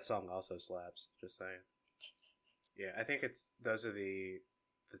 Which, that song also slaps. Just saying. Yeah, I think those are the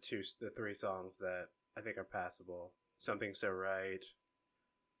 3 songs that I think are passable. Something So Right,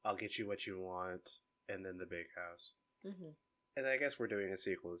 I'll Get You What You Want, and then The Big House. Mm-hmm. And I guess We're Doing a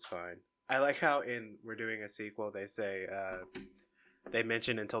Sequel is fine. I like how in We're Doing a Sequel they say, they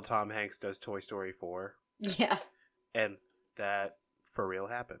mention until Tom Hanks does Toy Story 4. Yeah. And that for real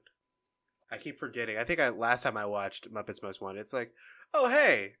happened. I keep forgetting. I think last time I watched Muppets Most Wanted, it's like, oh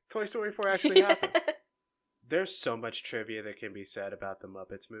hey, Toy Story 4 actually happened. There's so much trivia that can be said about the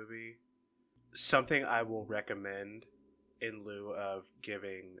Muppets movie. Something I will recommend in lieu of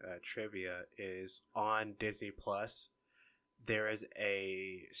giving trivia is on Disney Plus. There is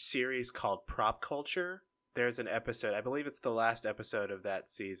a series called Prop Culture. There's an episode, I believe it's the last episode of that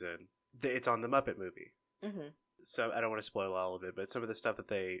season. It's on the Muppet movie. Mm-hmm. So I don't want to spoil all of it, but some of the stuff that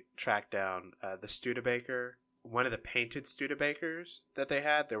they track down, the Studebaker one of the painted Studebakers that they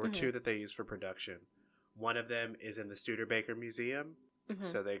had. There were Mm-hmm. two that they used for production. One of them is in the Studebaker Museum, Mm-hmm.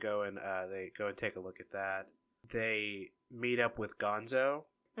 so they go and take a look at that. They meet up with Gonzo,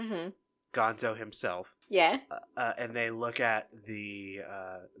 Mm-hmm. Gonzo himself, Yeah. and they look at the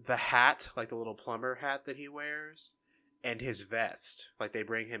hat, like the little plumber hat that he wears, and his vest. Like they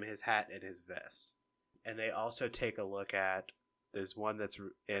bring him his hat and his vest, and they also take a look at. There's one that's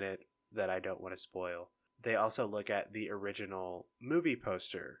in it that I don't want to spoil. They also look at the original movie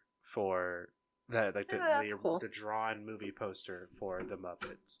poster for cool. the drawn movie poster for the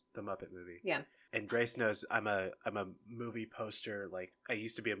Muppet movie. Yeah. And Grace knows I'm a movie poster, like I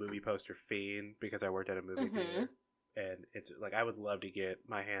used to be a movie poster fiend because I worked at a movie theater. And it's like I would love to get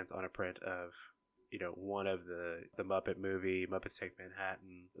my hands on a print of, one of the Muppet movie, Muppets Take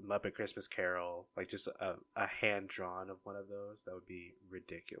Manhattan, the Muppet Christmas Carol, like just a hand drawn of one of those. That would be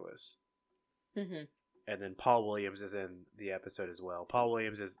ridiculous. Mm-hmm. And then Paul Williams is in the episode as well. Paul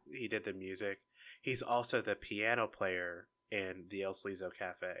Williams he did the music. He's also the piano player in the El Slizo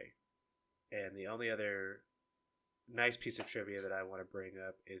Cafe. And the only other nice piece of trivia that I want to bring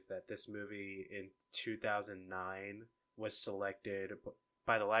up is that this movie in 2009 was selected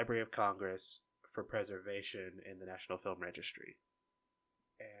by the Library of Congress for preservation in the National Film Registry.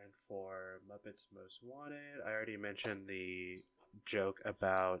 And for Muppets Most Wanted, I already mentioned the joke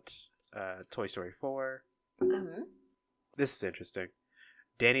about Toy Story 4. Mm-hmm. This is interesting.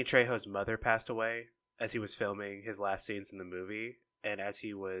 Danny Trejo's mother passed away as he was filming his last scenes in the movie, and as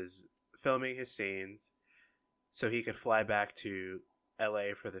he was filming his scenes, so he could fly back to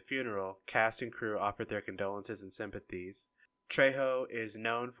LA for the funeral, cast and crew offered their condolences and sympathies. Trejo is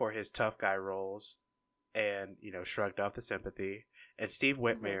known for his tough guy roles and, shrugged off the sympathy, and Steve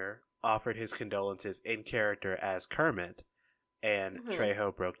Whitmire offered his condolences in character as Kermit, and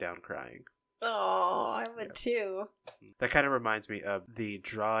Trejo broke down crying. Oh, I would too. That kind of reminds me of the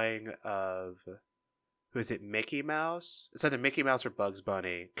drawing of, who is it, Mickey Mouse? It's either Mickey Mouse or Bugs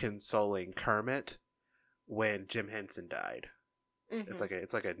Bunny consoling Kermit when Jim Henson died. Mm-hmm.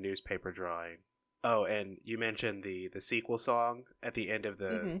 It's like a newspaper drawing. Oh, and you mentioned the sequel song. At the end of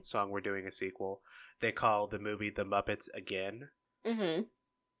the song, we're doing a sequel. They call the movie The Muppets Again. Mm-hmm.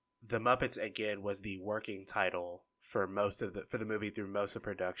 The Muppets Again was the working title for the movie through most of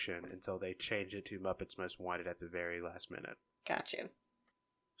production until they changed it to Muppets Most Wanted at the very last minute. Got you.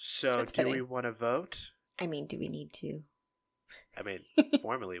 So, That's do fitting. we want to vote? I mean, do we need to? I mean,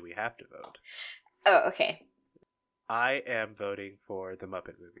 formally we have to vote. Oh, okay. I am voting for the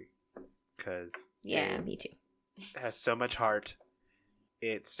Muppet movie because me too. It has so much heart.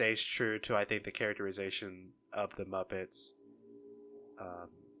 It stays true to, I think, the characterization of the Muppets.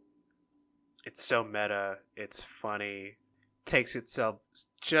 It's so meta. It's funny. Takes itself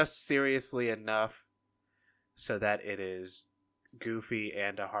just seriously enough so that it is goofy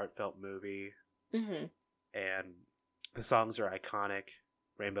and a heartfelt movie. Mm-hmm. And the songs are iconic.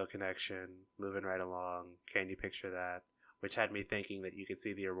 Rainbow Connection, Moving Right Along, Can You Picture That? Which had me thinking that you could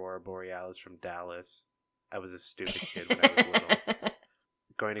see the Aurora Borealis from Dallas. I was a stupid kid when I was little.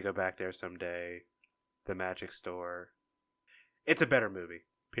 Going to go back there someday. The Magic Store. It's a better movie,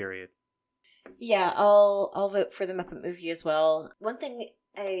 period. Yeah, I'll vote for the Muppet movie as well. One thing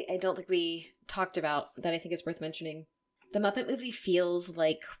I don't think we talked about that I think is worth mentioning. The Muppet movie feels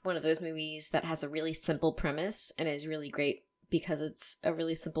like one of those movies that has a really simple premise and is really great because it's a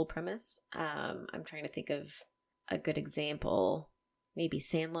really simple premise. I'm trying to think of a good example. Maybe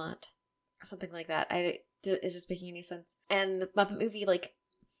Sandlot. Something like that. Is this making any sense? And the Muppet movie,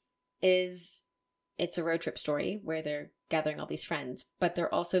 it's a road trip story where they're gathering all these friends, but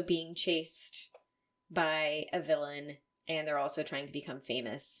they're also being chased by a villain, and they're also trying to become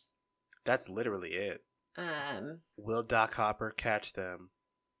famous. That's literally it. Will Doc Hopper catch them,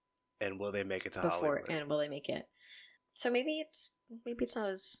 and will they make it to Hollywood? And will they make it? So maybe it's not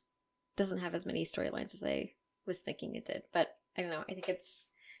as, doesn't have as many storylines as I was thinking it did, but I don't know. I think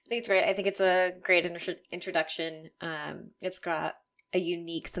it's great. I think it's a great introduction. It's got a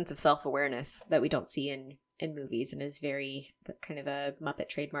unique sense of self-awareness that we don't see in movies and is very kind of a Muppet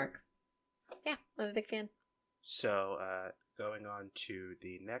trademark. Yeah, I'm a big fan. So, going on to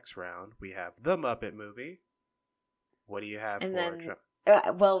the next round, we have the Muppet movie. What do you have and for...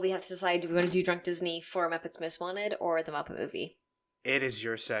 then, we have to decide, do we want to do Drunk Disney for Muppets Most Wanted or the Muppet movie? It is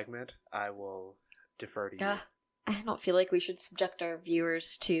your segment. I will defer to you. I don't feel like we should subject our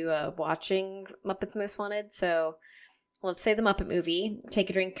viewers to watching Muppets Most Wanted, so let's say the Muppet movie.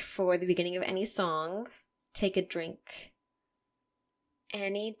 Take a drink for the beginning of any song. Take a drink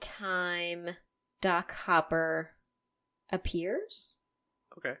anytime Doc Hopper appears.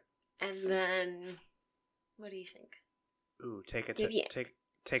 Okay. And then What do you think? Ooh, take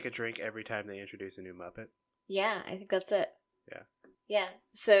a drink every time they introduce a new Muppet. Yeah, I think that's it. Yeah. Yeah.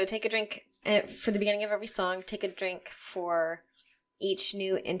 So take a drink for the beginning of every song. Take a drink for each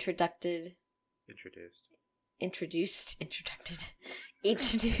new introduced.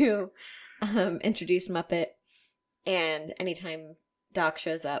 Each new introduced Muppet, and anytime Doc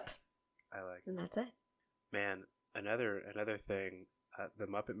shows up. I like. And that's it. Man, another thing. The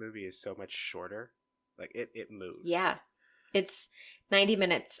Muppet movie is so much shorter. Like it moves. Yeah, it's 90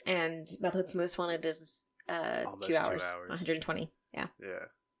 minutes, and Muppets Most Wanted is 2 hours, 120. Yeah. Yeah.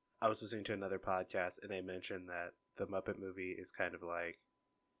 I was listening to another podcast, and they mentioned that the Muppet movie is kind of like,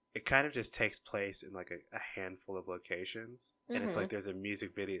 it kind of just takes place in like a handful of locations, and it's like there's a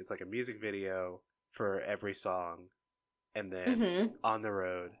music video. It's like a music video for every song, and then on the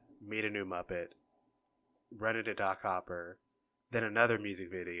road, meet a new Muppet, run into Doc Hopper, then another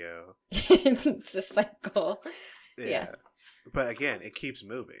music video. It's a cycle. Yeah. But again, it keeps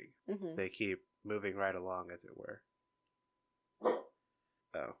moving. They keep moving right along, as it were.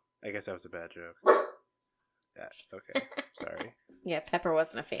 Oh, I guess that was a bad joke. Yeah, okay. Sorry. Yeah, Pepper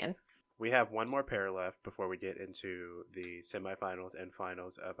wasn't a fan. We have one more pair left before we get into the semifinals and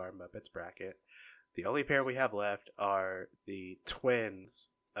finals of our Muppets bracket. The only pair we have left are the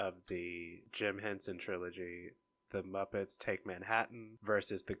twins of the Jim Henson trilogy, The Muppets Take Manhattan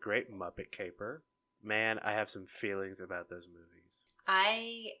versus The Great Muppet Caper. Man, I have some feelings about those movies.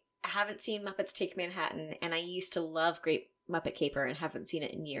 I haven't seen Muppets Take Manhattan, and I used to love Great Muppet Caper and haven't seen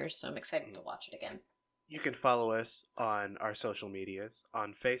it in years, so I'm excited to watch it again. You can follow us on our social medias,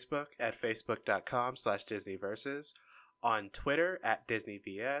 on Facebook at facebook.com/DisneyVersus, on Twitter at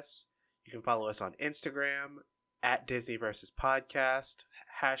DisneyVS. You can follow us on Instagram at DisneyVersusPodcast,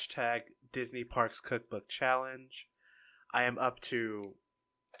 hashtag Disney Parks Cookbook Challenge. I am up to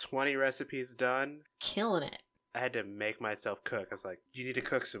 20 recipes done. Killing it. I had to make myself cook. I was like, you need to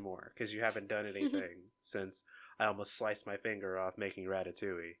cook some more because you haven't done anything since I almost sliced my finger off making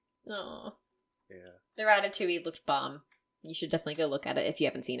ratatouille. Oh. Yeah. The ratatouille looked bomb. You should definitely go look at it if you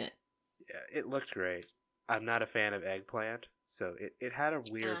haven't seen it. Yeah, it looked great. I'm not a fan of eggplant, so it had a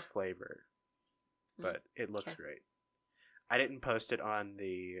weird flavor, but it looks great. I didn't post it on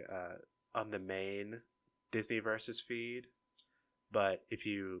the main Disney Versus feed, but if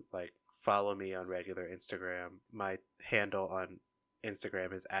you like follow me on regular Instagram, my handle on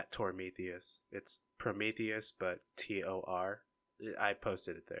Instagram is @Tormetheus. It's Prometheus, but TOR. I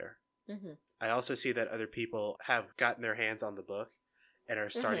posted it there. I also see that other people have gotten their hands on the book and are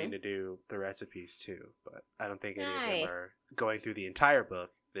starting to do the recipes too, but I don't think any of them are going through the entire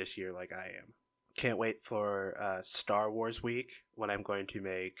book this year like I am. Can't wait for Star Wars week when I'm going to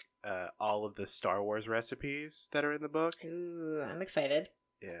make all of the Star Wars recipes that are in the book. Ooh, I'm excited.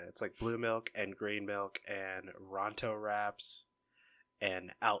 Yeah, it's like blue milk and green milk and Ronto wraps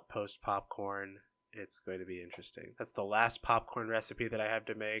and Outpost popcorn. It's going to be interesting. That's the last popcorn recipe that I have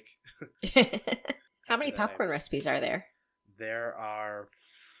to make. How many popcorn recipes are there? There are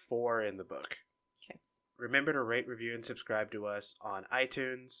 4 in the book. Okay. Remember to rate, review, and subscribe to us on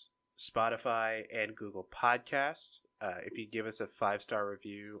iTunes, Spotify, and Google Podcasts. If you give us a 5-star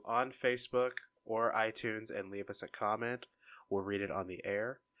review on Facebook or iTunes and leave us a comment, we'll read it on the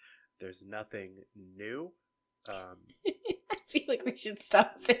air. There's nothing new. I feel like we should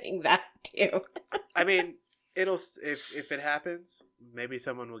stop saying that too. I mean, if it happens, maybe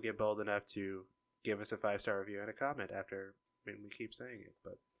someone will get bold enough to give us a 5-star review and a comment after we keep saying it.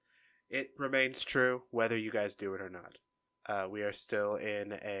 But it remains true whether you guys do it or not. We are still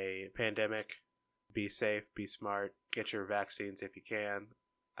in a pandemic. Be safe, be smart, get your vaccines if you can.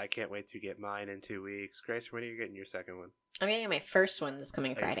 I can't wait to get mine in 2 weeks. Grace, when are you getting your second one? I'm getting my first one this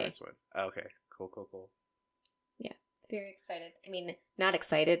coming Friday. First one. Okay, cool. Yeah, very excited. I mean, not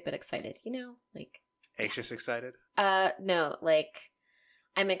excited, but excited. You know, like anxious, excited. No, like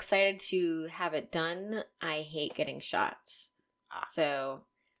I'm excited to have it done. I hate getting shots, so.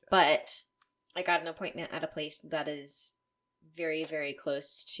 But I got an appointment at a place that is very, very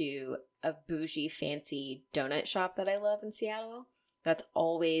close to a bougie, fancy donut shop that I love in Seattle. That's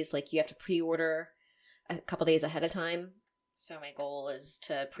always like you have to pre-order a couple days ahead of time. So my goal is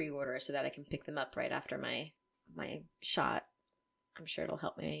to pre-order so that I can pick them up right after my shot. I'm sure it'll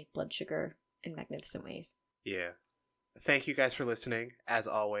help my blood sugar in magnificent ways. Yeah. Thank you guys for listening, as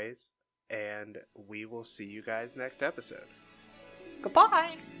always. And we will see you guys next episode.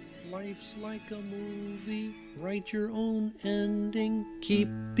 Goodbye! Life's like a movie, write your own ending, keep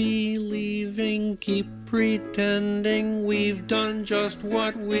believing, keep pretending, we've done just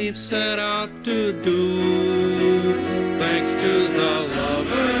what we've set out to do, thanks to the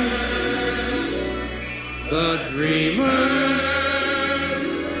lovers, the dreamers.